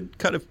could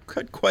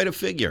cut quite a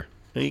figure.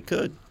 He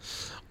could.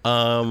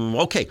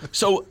 Okay,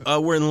 so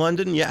we're in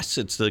London. Yes,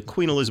 it's the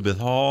Queen Elizabeth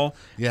Hall.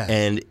 Yes.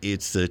 And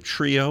it's the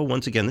trio.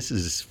 Once again, this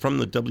is from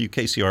the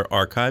WKCR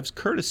archives,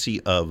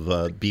 courtesy of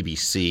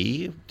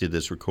BBC, did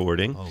this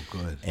recording. Oh,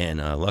 good. And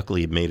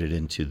luckily it made it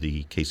into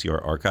the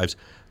KCR archives.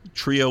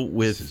 Trio is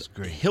with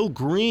great. Hill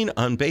Green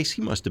on bass.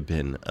 He must have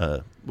been,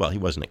 he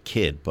wasn't a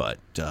kid, but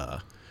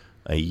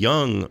a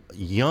young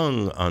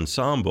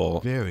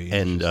ensemble. Very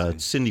And interesting.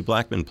 Cindy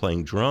Blackman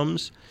playing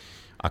drums.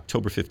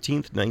 October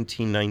 15th,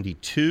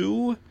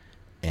 1992,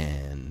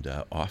 and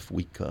off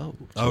we go.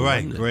 to All right,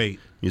 London. great.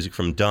 Music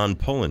from Don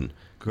Pullen.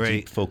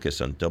 Great. Deep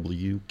Focus on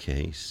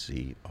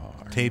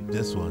WKCR. Tape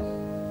this one.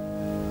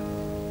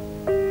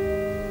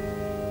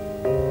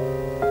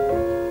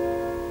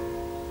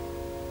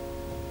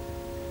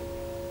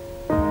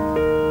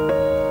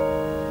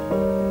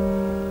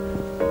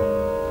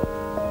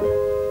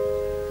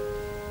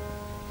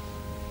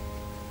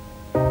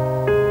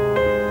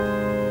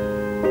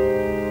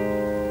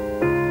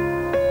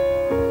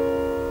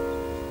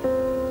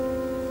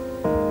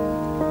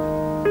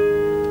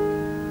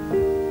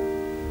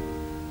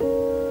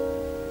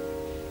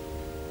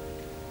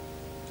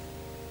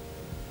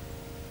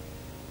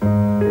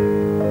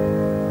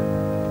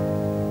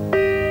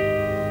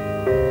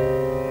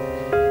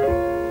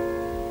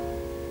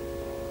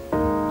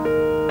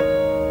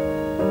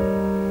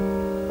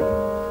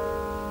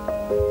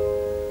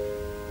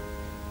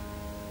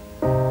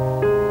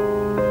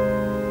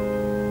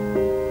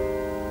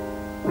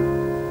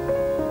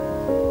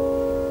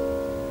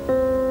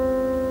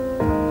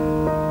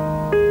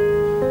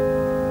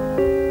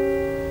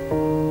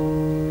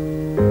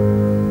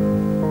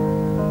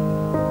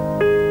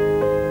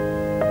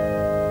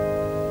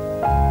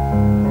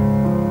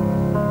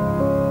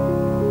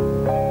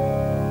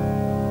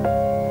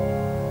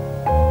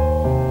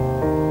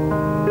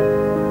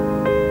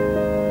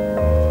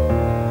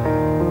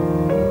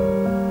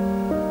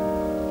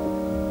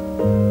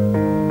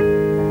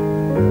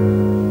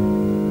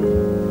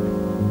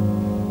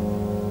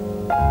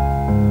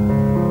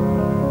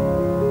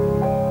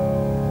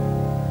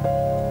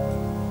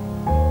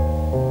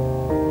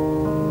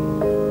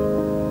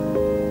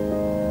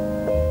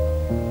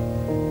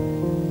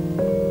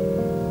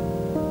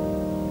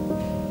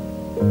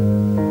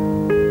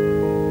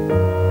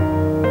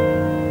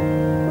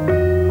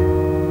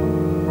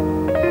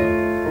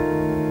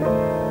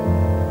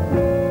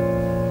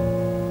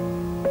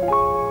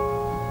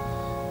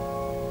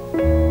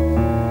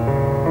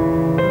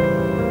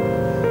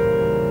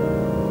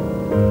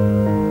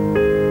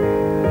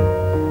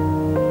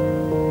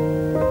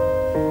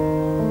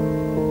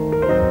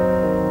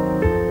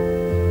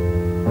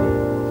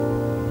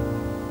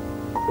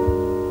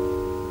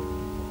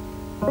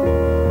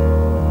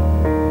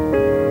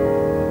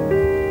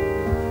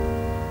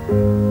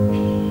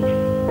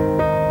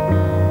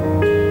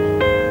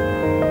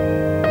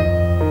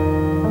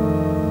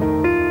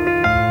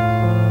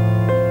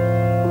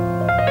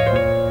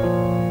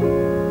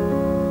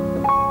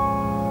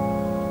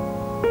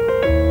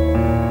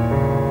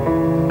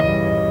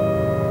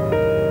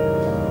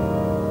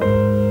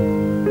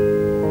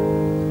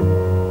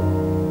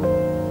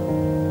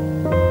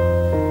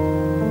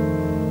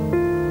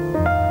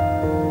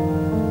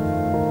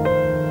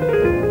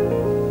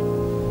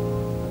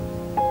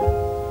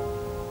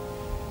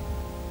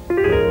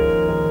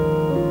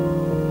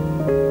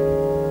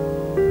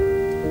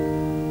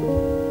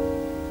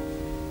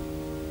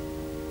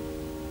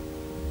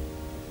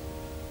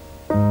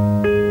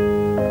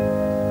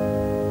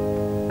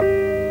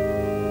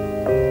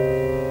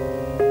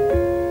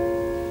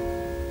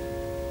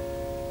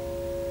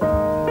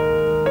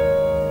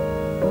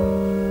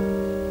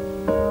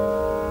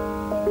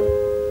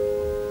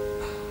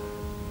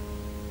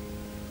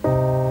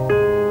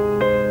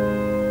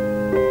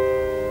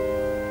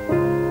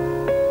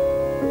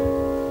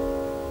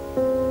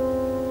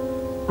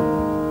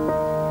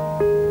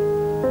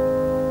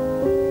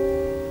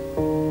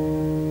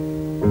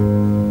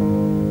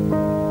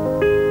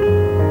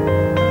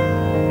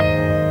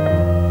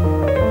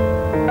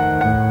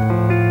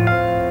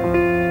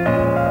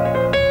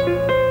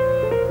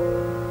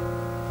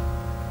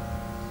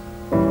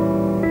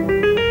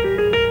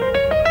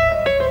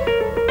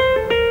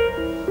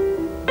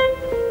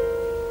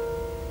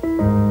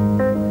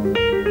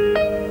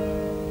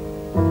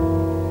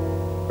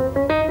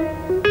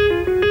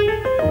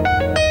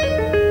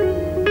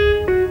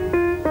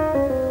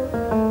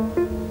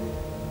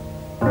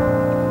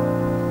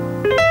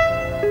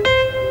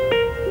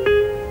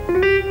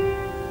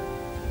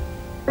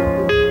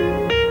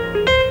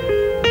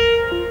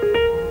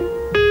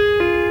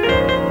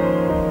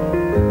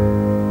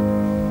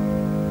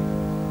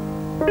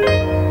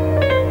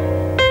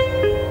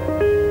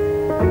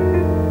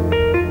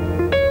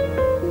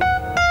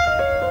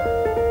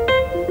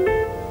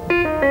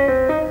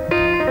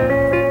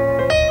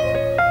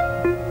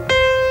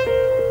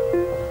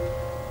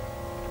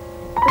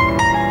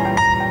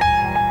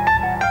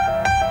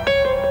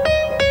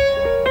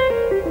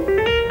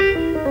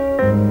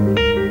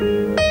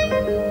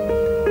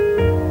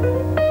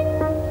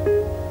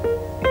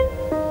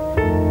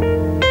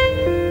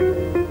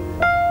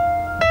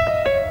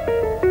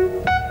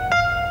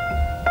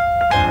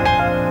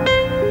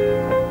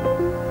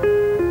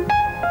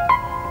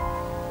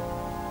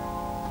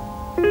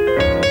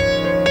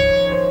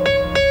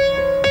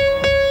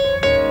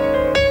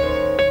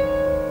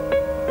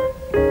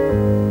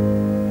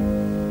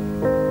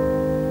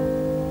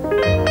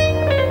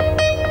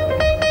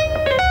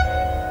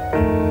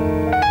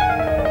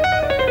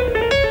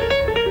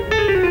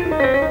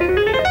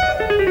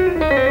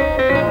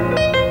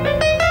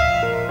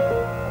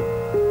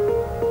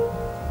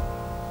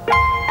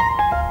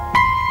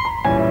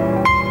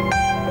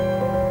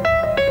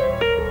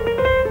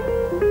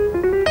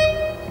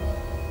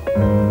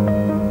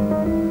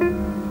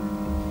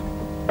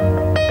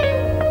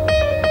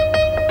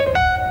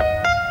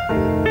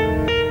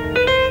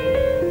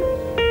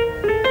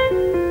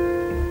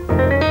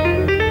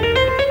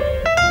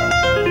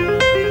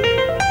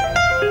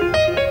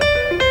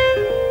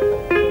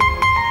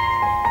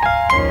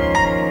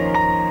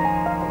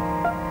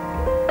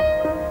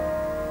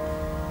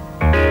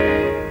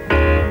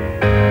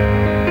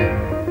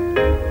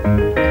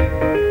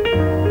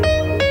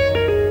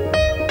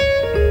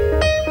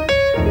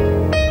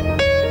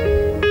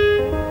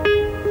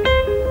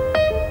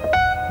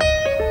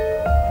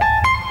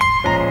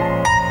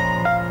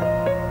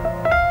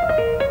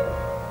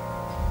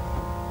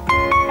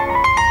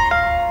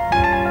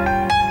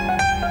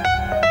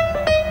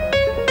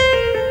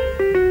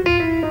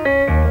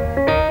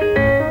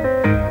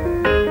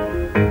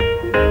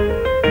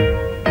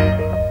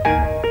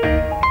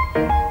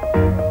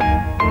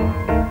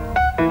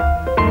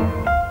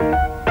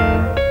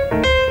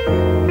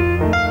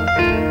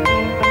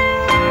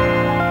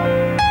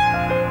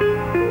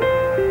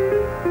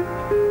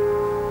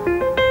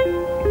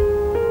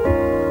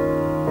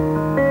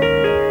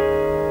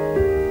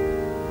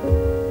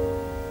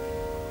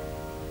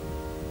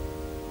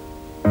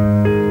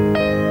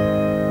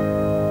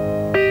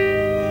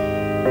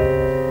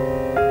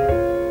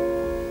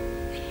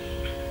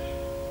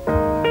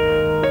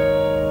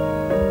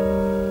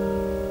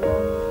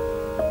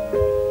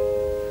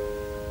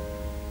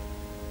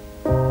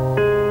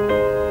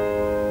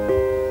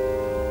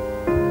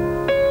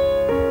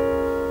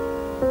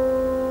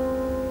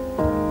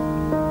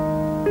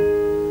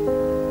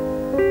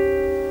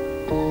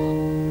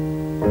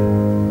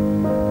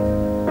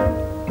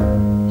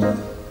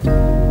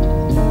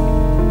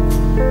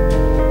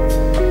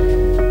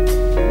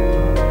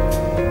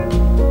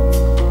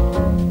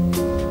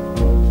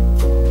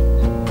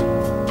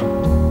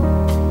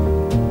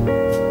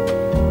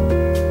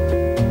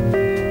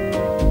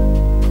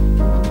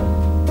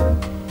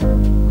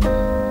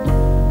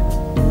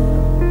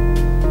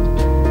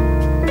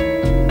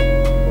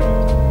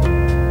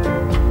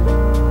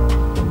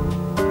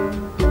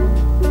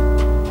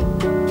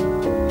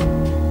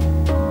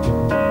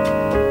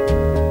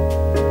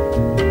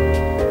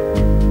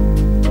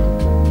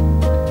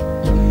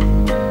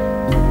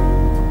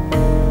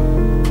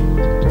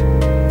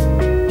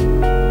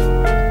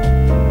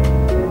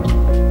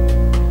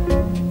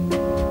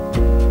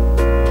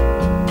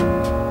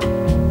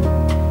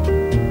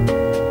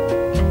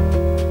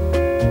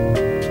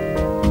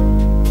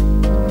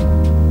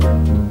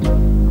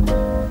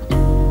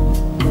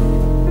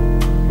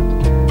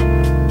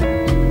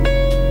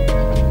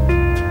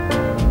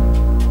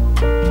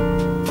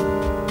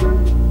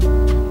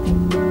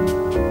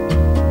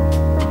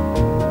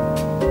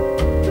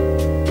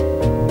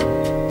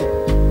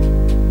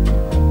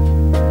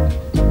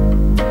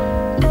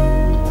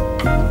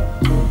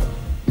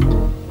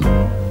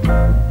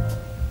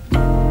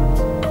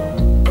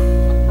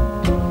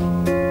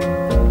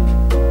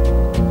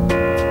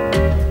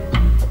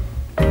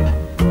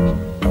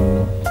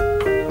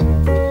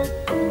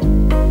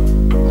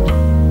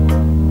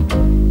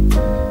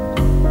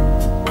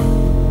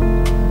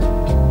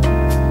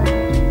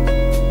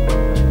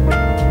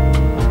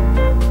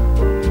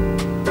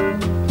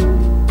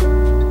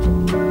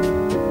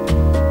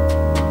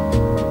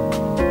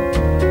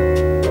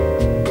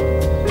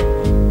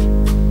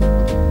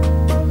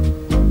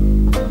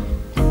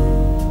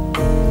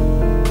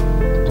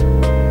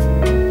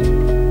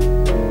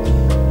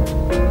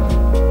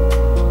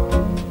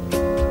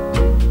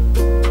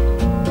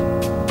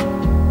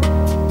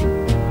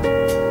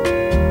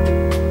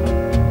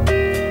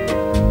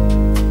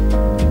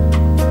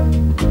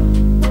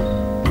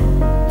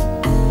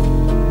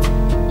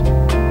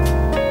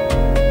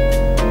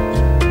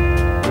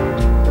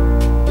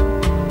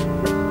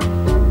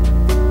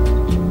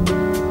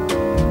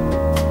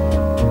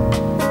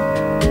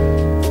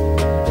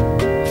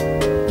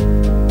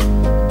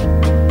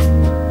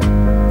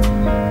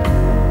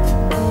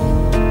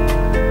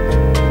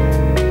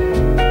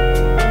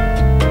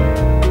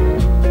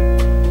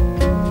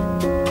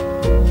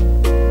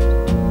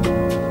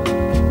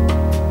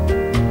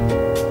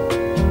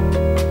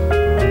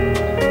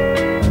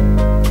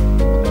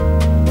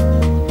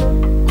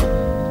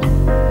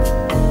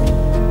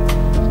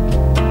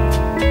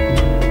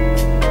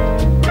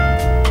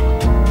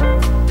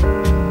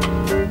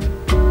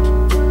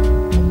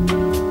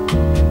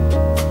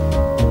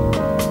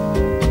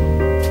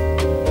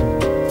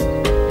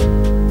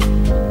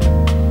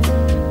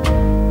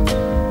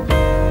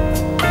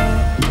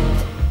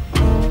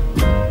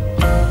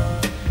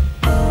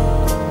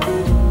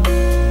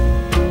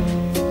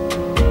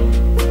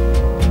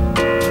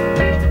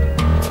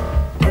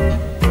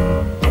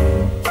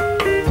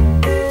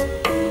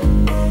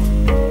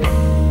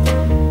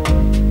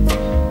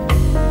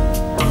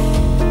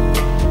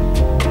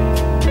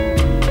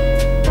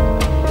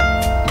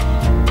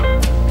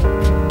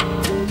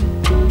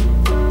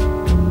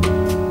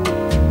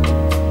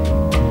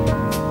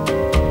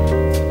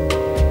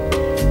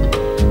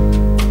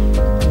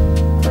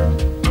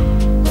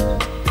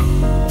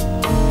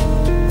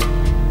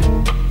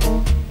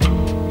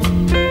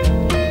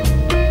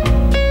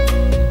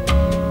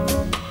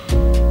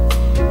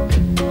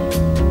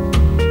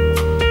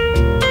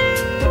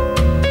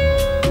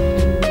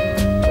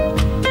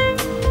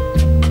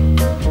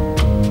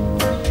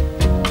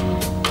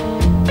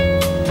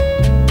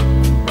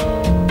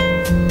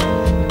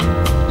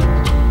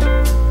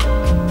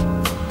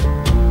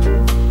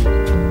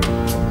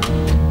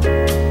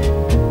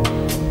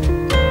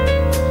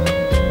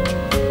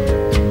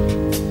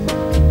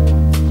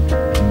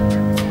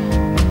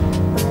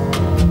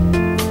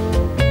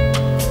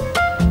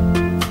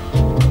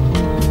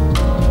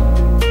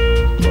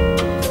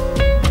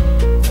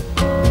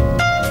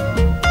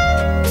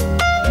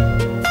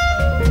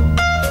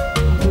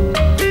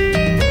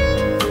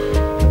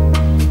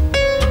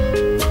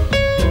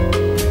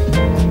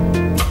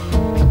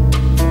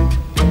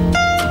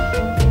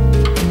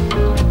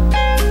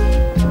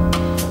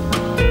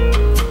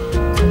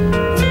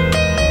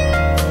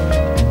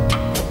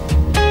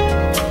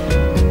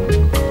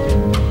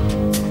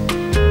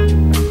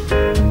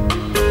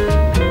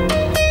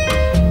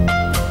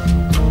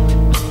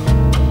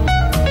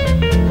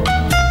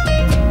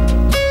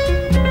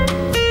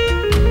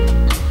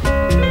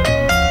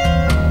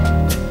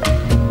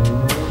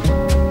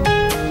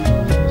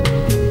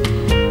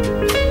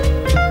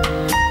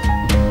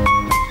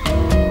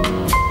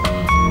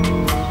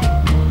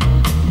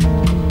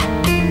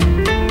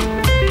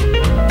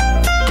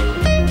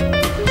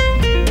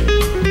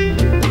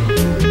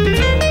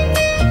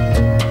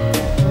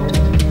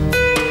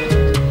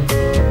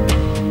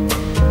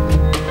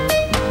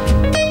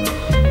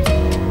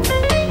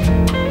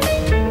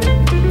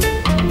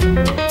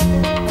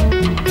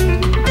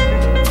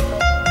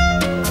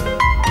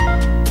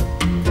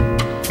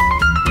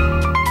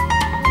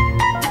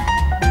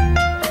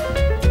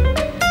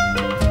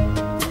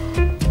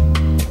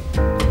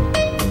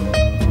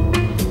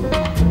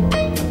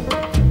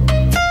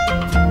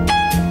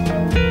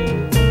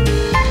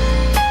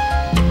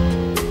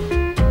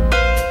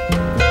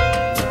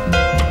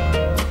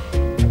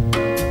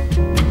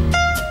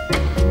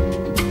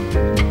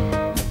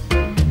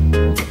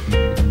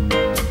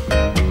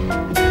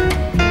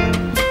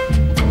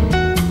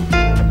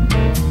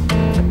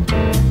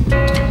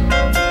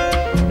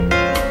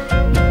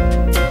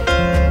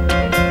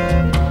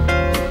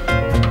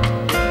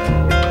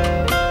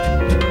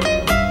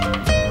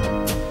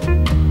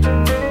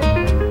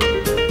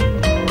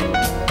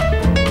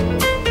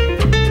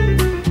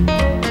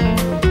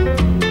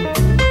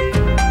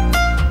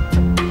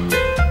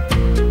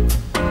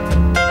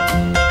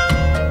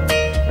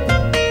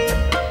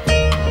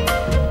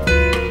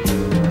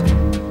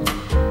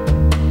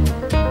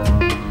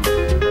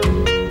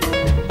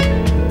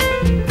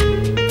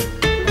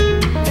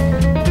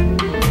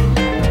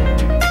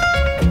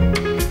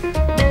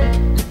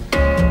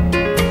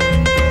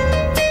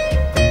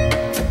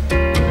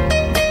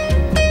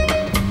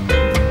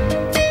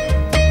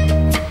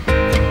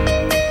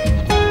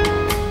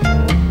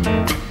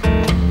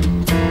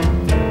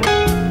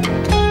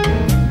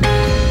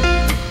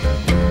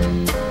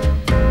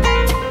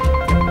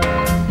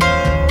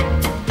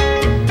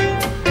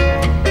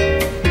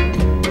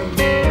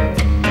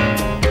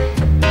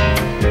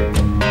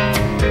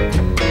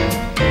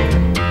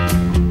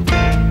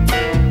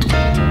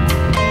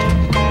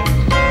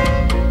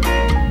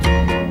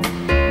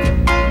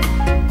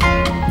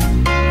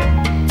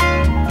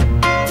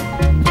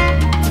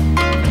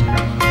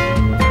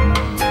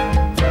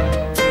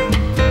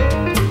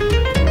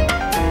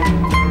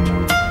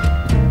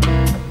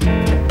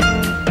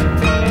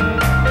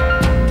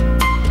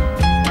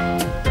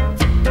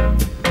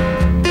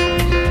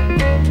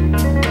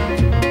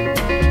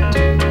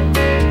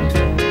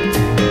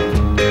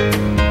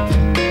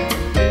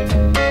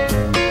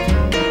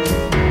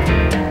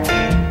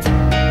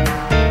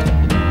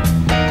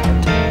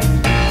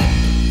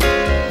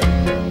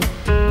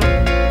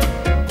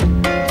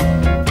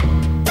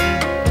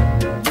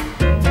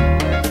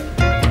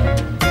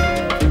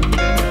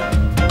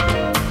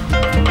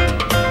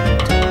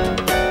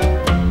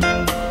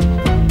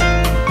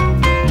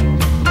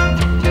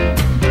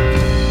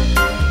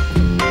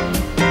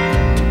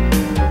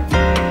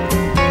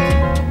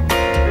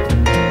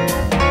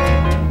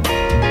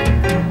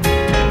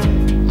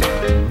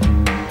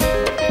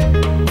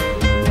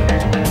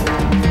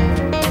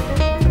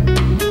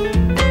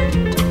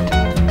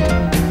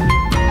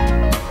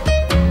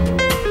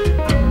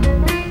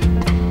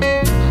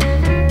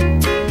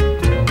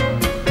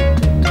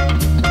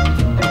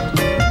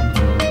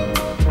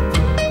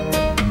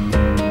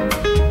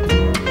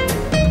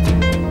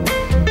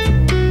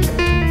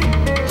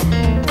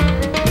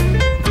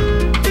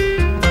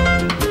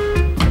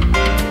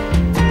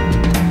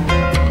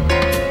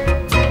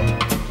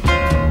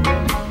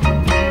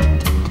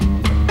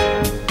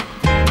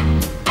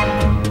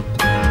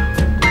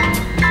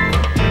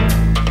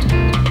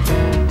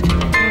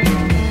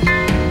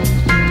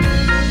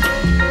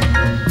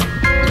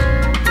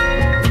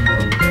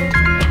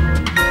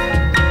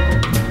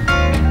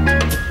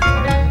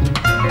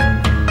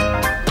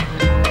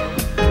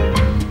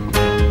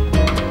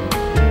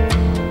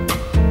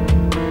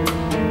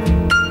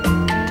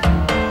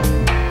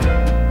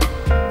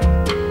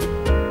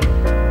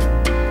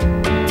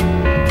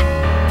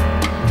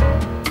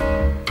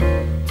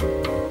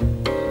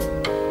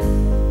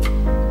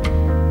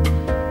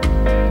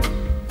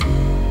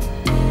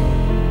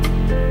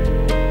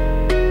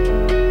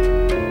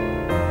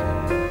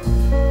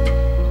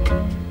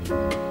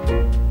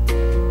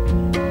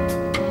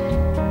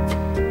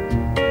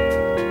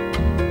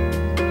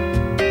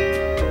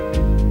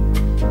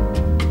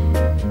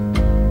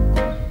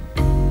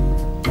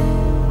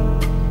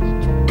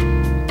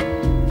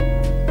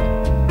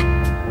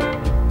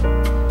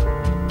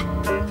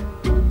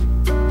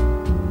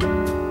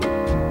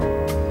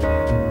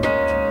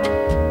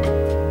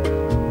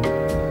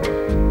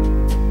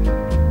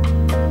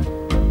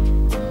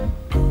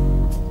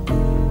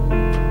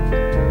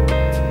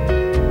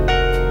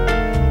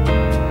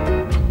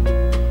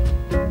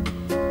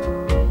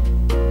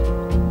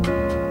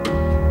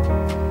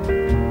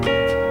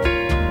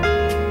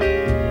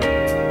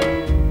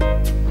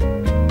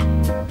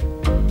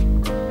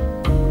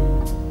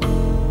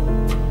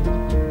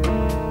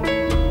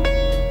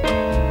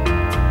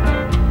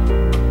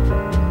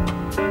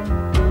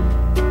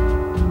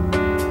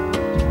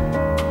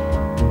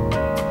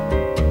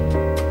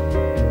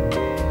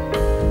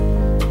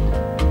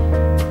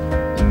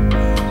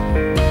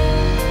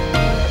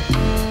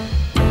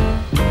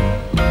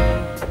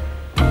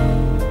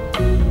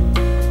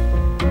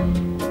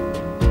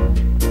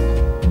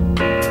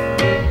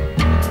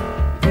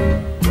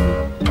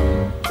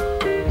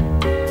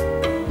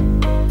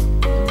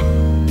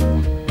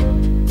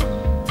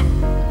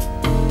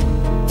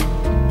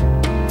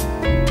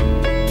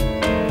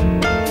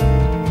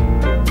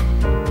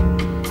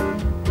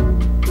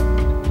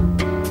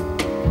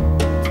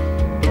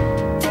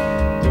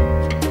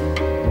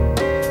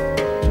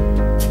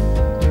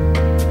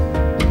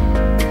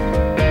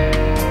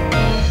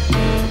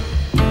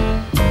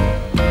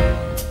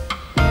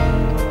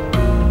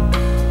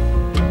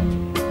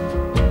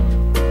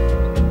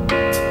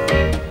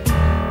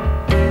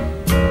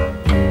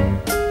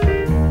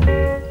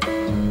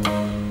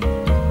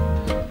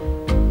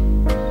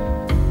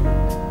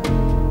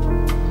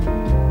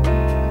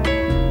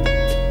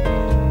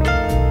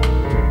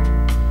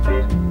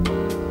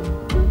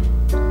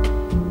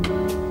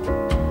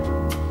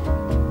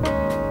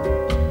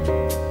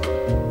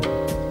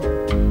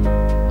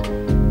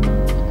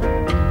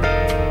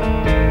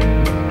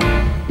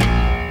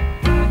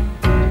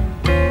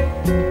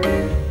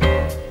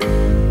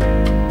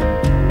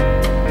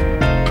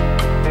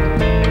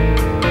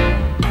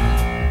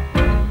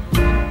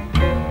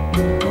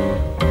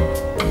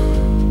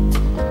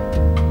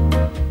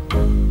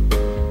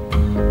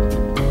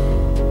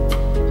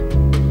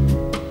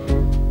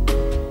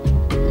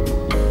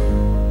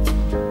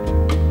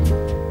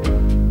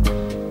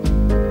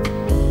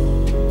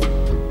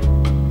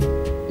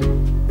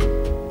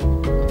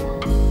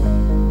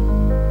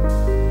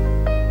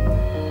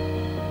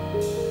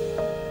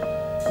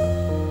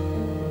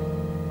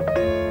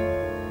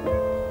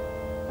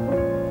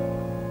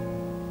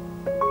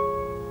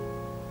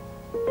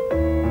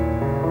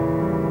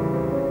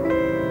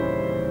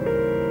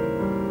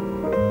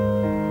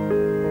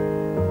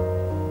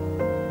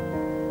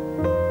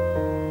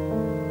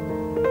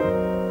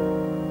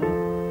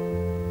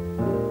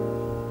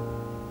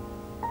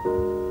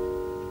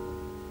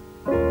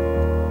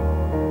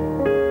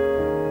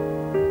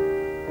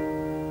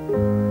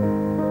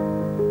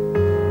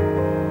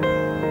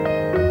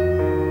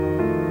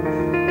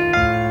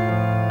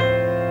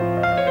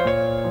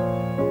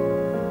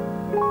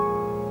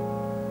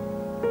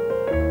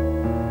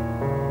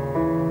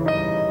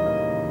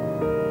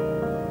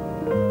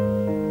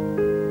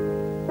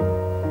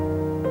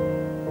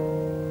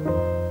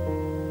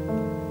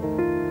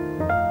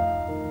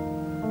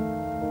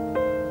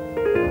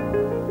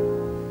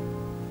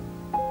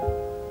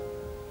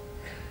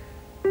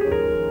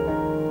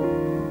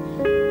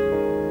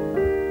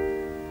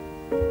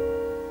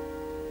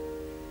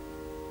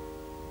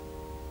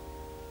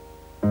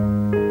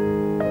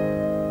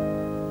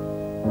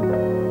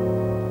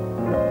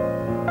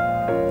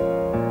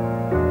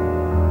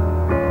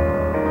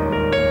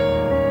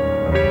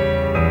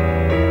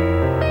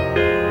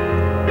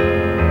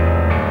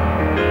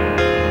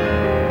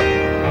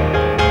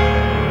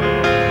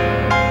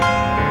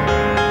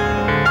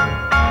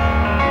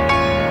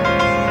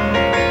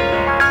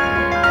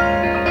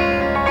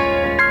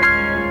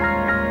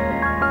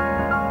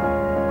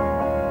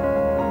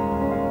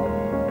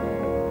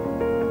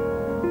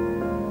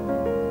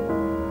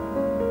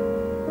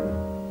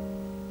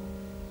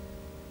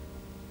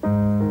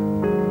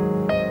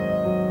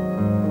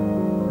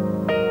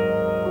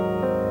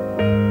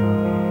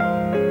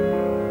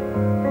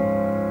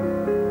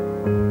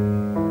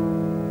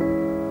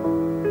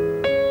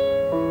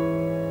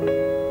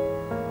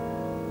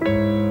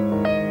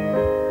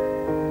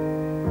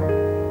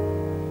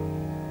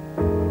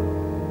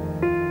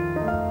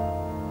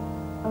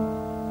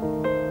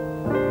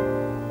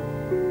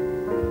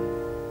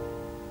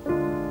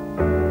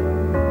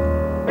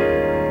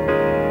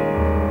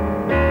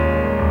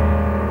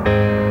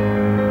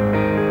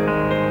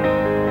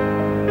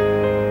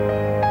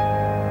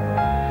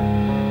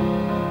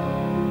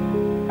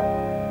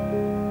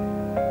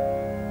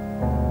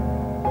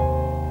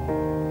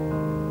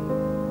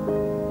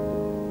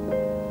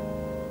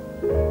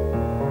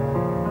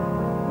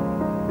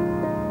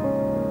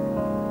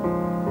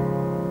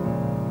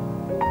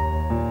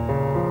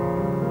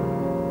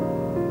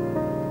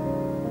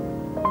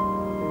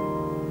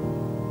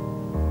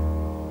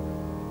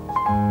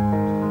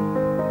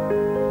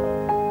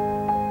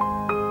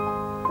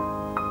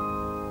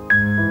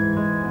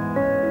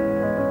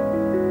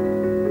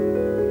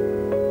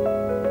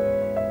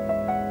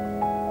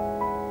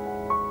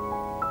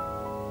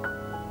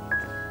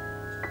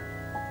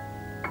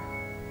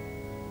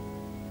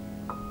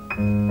 Now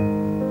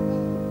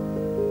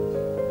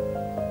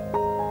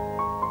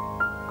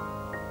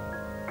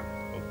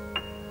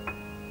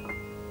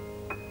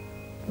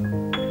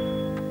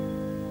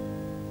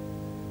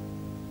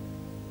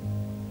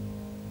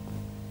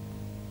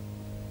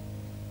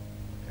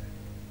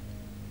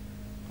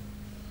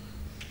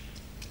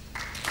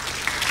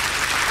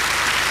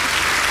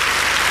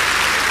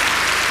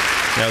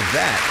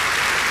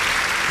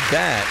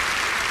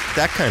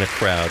that kind of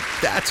crowd,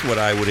 that's what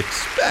I would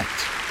expect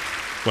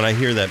when I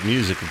hear that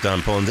music of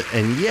Don Pullen.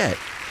 And yet,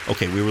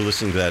 okay, we were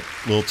listening to that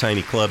little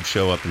tiny club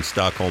show up in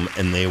Stockholm,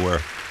 and they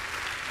were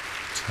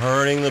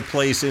turning the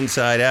place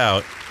inside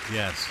out.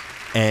 Yes.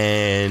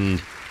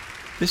 And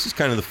this is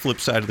kind of the flip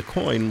side of the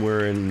coin.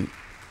 We're in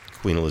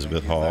Queen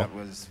Elizabeth Hall. That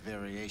was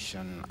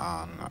variation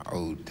on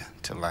Ode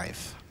to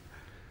Life.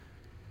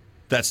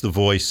 That's the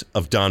voice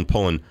of Don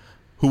Pullen,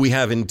 who we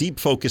have in deep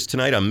focus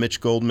tonight. I'm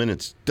Mitch Goldman.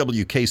 It's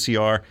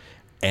WKCR.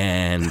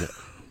 And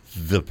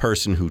the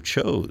person who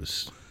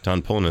chose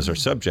Don Pullen as our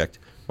subject,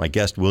 my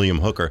guest, William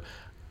Hooker,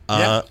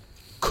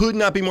 could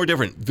not be more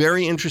different.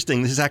 Very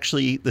interesting. This is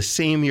actually the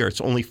same year.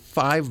 It's only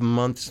 5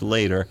 months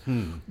later.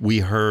 We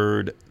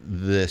heard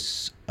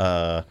this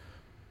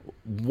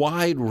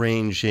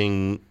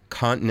wide-ranging,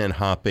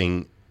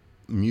 continent-hopping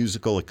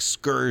musical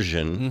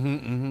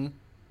excursion.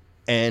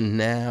 And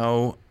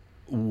now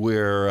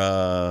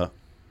we're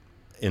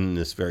in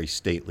this very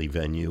stately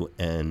venue,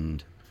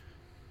 and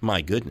my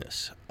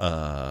goodness,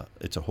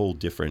 it's a whole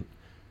different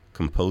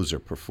composer,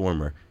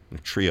 performer in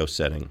a trio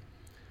setting.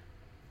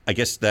 I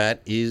guess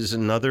that is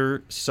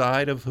another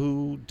side of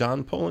who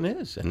Don Pullen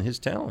is and his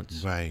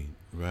talents. Right.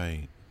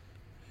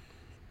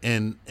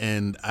 And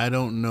I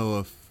don't know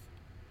if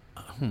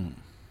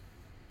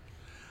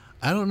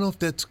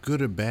that's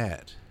good or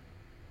bad.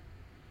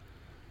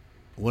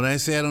 When I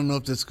say I don't know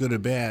if that's good or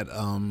bad,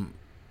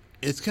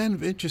 it's kind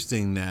of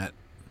interesting that,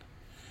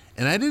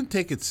 and I didn't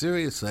take it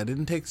seriously. I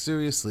didn't take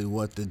seriously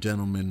what the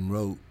gentleman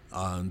wrote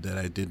that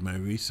I did my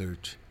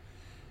research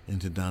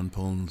into Don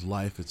Pullen's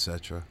life,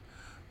 etc.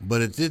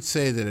 But it did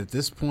say that at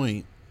this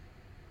point,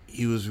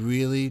 he was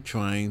really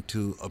trying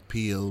to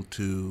appeal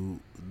to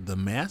the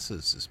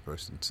masses, this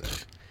person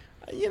said.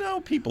 You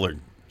know, people are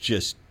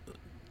just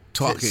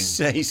talking. They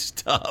say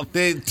stuff.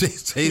 They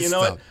say you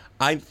know stuff. What?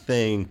 I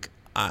think,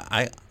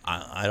 I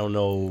don't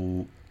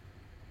know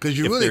if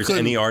really there's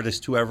any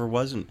artist who ever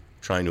wasn't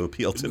trying to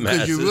appeal to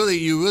masses. Because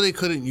you really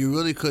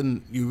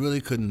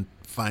couldn't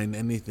find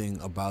anything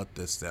about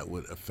this that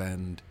would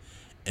offend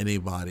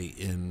anybody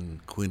in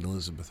Queen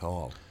Elizabeth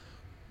Hall.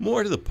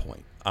 More to the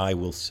point, I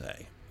will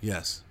say.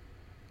 Yes.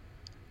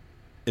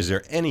 Is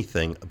there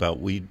anything about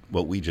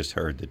what we just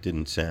heard that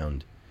didn't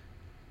sound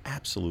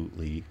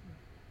absolutely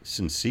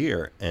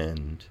sincere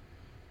and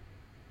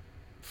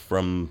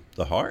from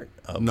the heart?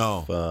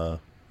 No.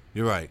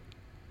 You're right.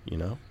 You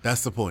know?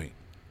 That's the point.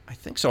 I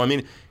think so. I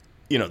mean,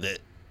 you know,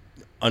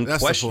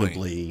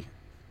 unquestionably,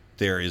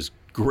 there is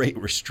great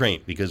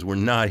restraint because we're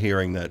not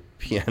hearing that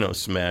piano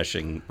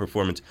smashing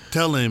performance.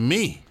 Telling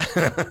me.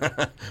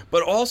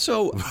 But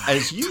also,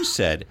 as you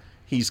said,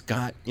 he's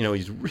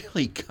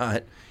really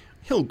got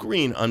Hill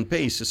Green on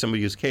bass as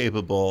somebody who's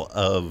capable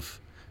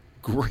of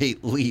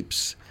great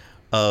leaps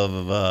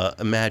of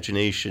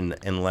imagination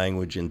and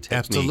language and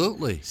technique.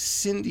 Absolutely.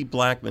 Cindy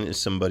Blackman is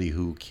somebody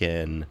who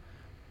can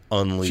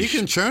unleash. She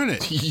can churn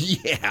it.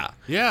 Yeah.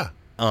 Yeah.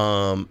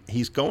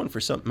 He's going for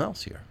something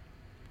else here.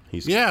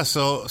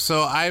 So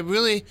I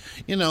really,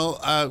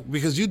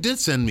 because you did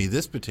send me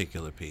this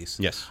particular piece.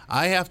 Yes.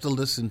 I have to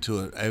listen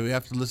to it. I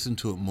have to listen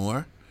to it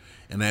more,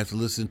 and I have to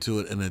listen to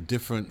it in a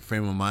different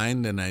frame of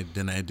mind than I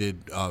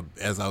did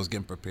as I was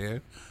getting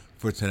prepared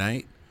for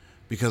tonight,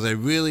 because I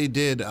really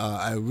did.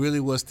 I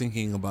really was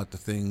thinking about the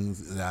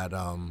things that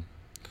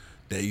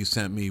you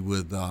sent me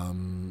with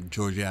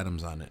George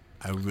Adams on it.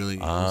 I really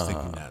was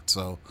thinking that.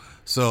 So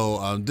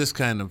this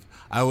kind of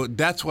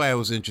that's why I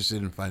was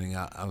interested in finding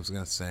out. I was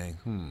going to say,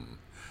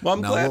 Well,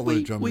 I'm glad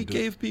we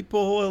gave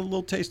people a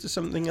little taste of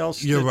something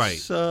else. You're right.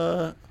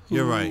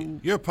 You're right.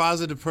 You're a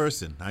positive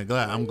person.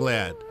 I'm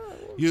glad.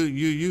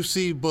 You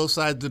see both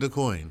sides of the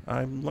coin.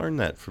 I learned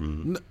that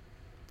from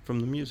the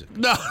music.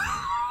 No.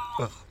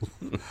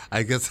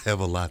 I guess I have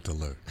a lot to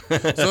learn.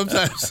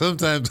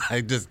 Sometimes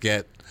I just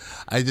get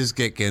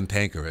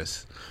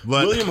cantankerous.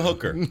 But William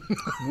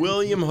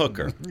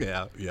Hooker.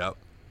 Yeah.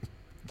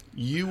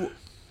 You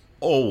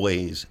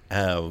always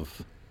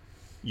have,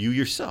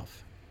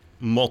 yourself,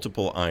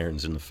 multiple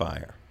irons in the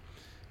fire.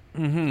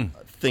 Mm-hmm.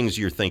 Things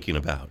you're thinking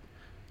about.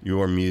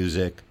 Your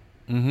music,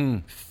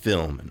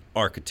 film and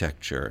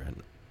architecture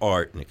and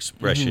art and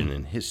expression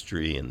and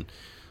history and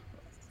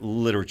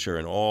literature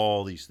and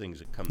all these things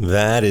that come.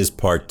 That is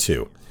part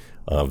 2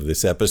 of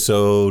this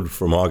episode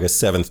from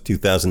August 7th,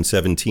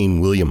 2017.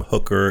 William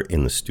Hooker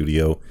in the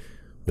studio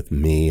with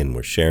me, and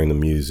we're sharing the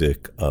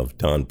music of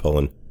Don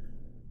Pullen.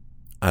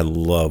 I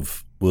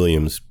love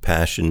William's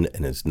passion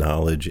and his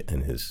knowledge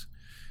and his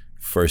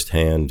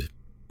firsthand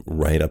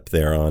right up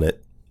there on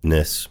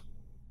it-ness.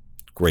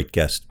 Great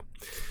guest.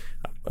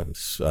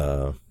 This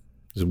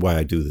is why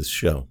I do this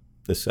show,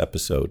 this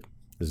episode.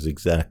 This is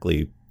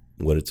exactly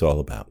what it's all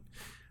about.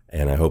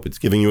 And I hope it's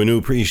giving you a new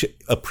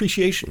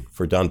appreciation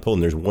for Don Pullen.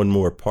 There's one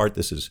more part.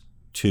 This is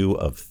 2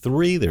 of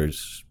 3.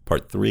 There's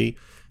part 3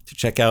 to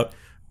check out.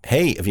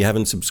 Hey, if you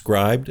haven't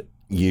subscribed,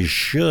 you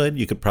should.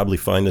 You could probably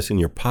find us in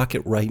your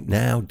pocket right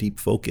now, Deep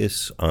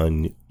Focus,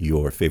 on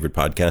your favorite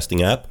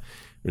podcasting app.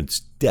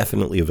 It's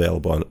definitely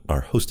available on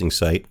our hosting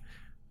site,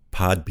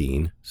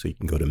 Podbean. So you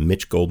can go to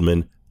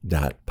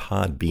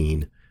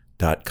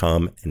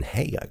mitchgoldman.podbean.com. And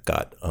hey, I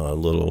got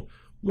one little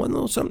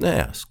something to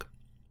ask.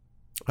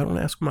 I don't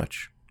ask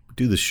much. We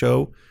do the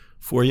show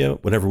for you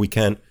whenever we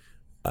can.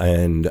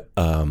 And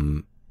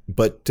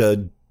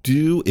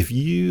if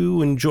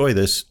you enjoy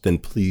this, then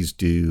please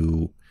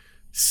do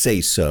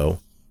say so.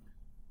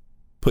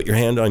 Put your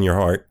hand on your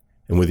heart,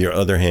 and with your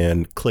other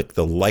hand, click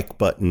the like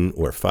button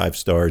or 5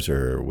 stars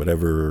or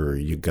whatever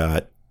you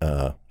got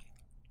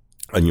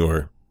on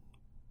your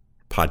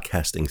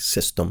podcasting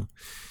system.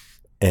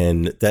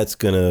 And that's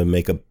going to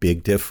make a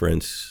big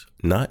difference,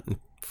 not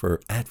for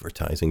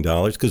advertising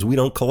dollars, because we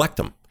don't collect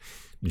them,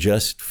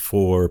 just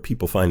for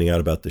people finding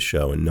out about the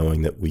show and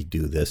knowing that we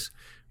do this.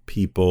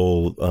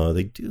 People,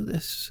 they do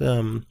this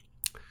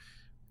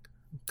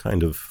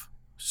kind of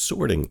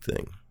sorting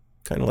thing,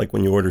 kind of like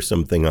when you order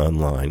something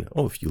online.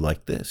 Oh, if you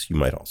like this, you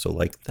might also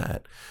like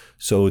that.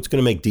 So it's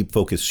going to make Deep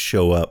Focus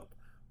show up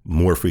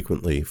more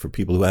frequently for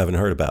people who haven't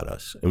heard about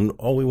us. And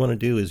all we want to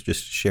do is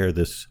just share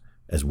this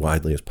as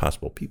widely as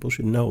possible. People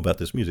should know about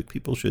this music.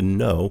 People should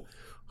know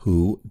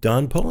who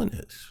Don Pullen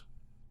is.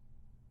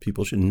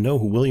 People should know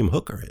who William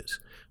Hooker is.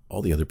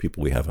 All the other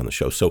people we have on the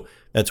show. So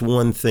that's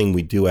one thing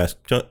we do ask.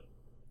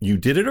 You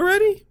did it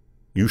already?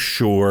 You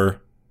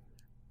sure?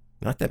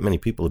 Not that many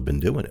people have been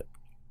doing it.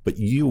 But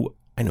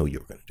I know you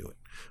were going to do it.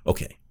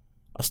 Okay,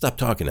 I'll stop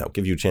talking now.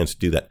 Give you a chance to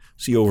do that.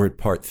 See you over at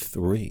part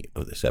 3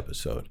 of this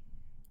episode.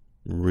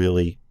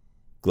 Really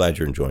glad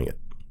you're enjoying it.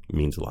 It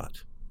means a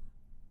lot.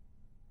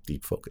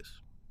 Deep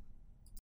Focus.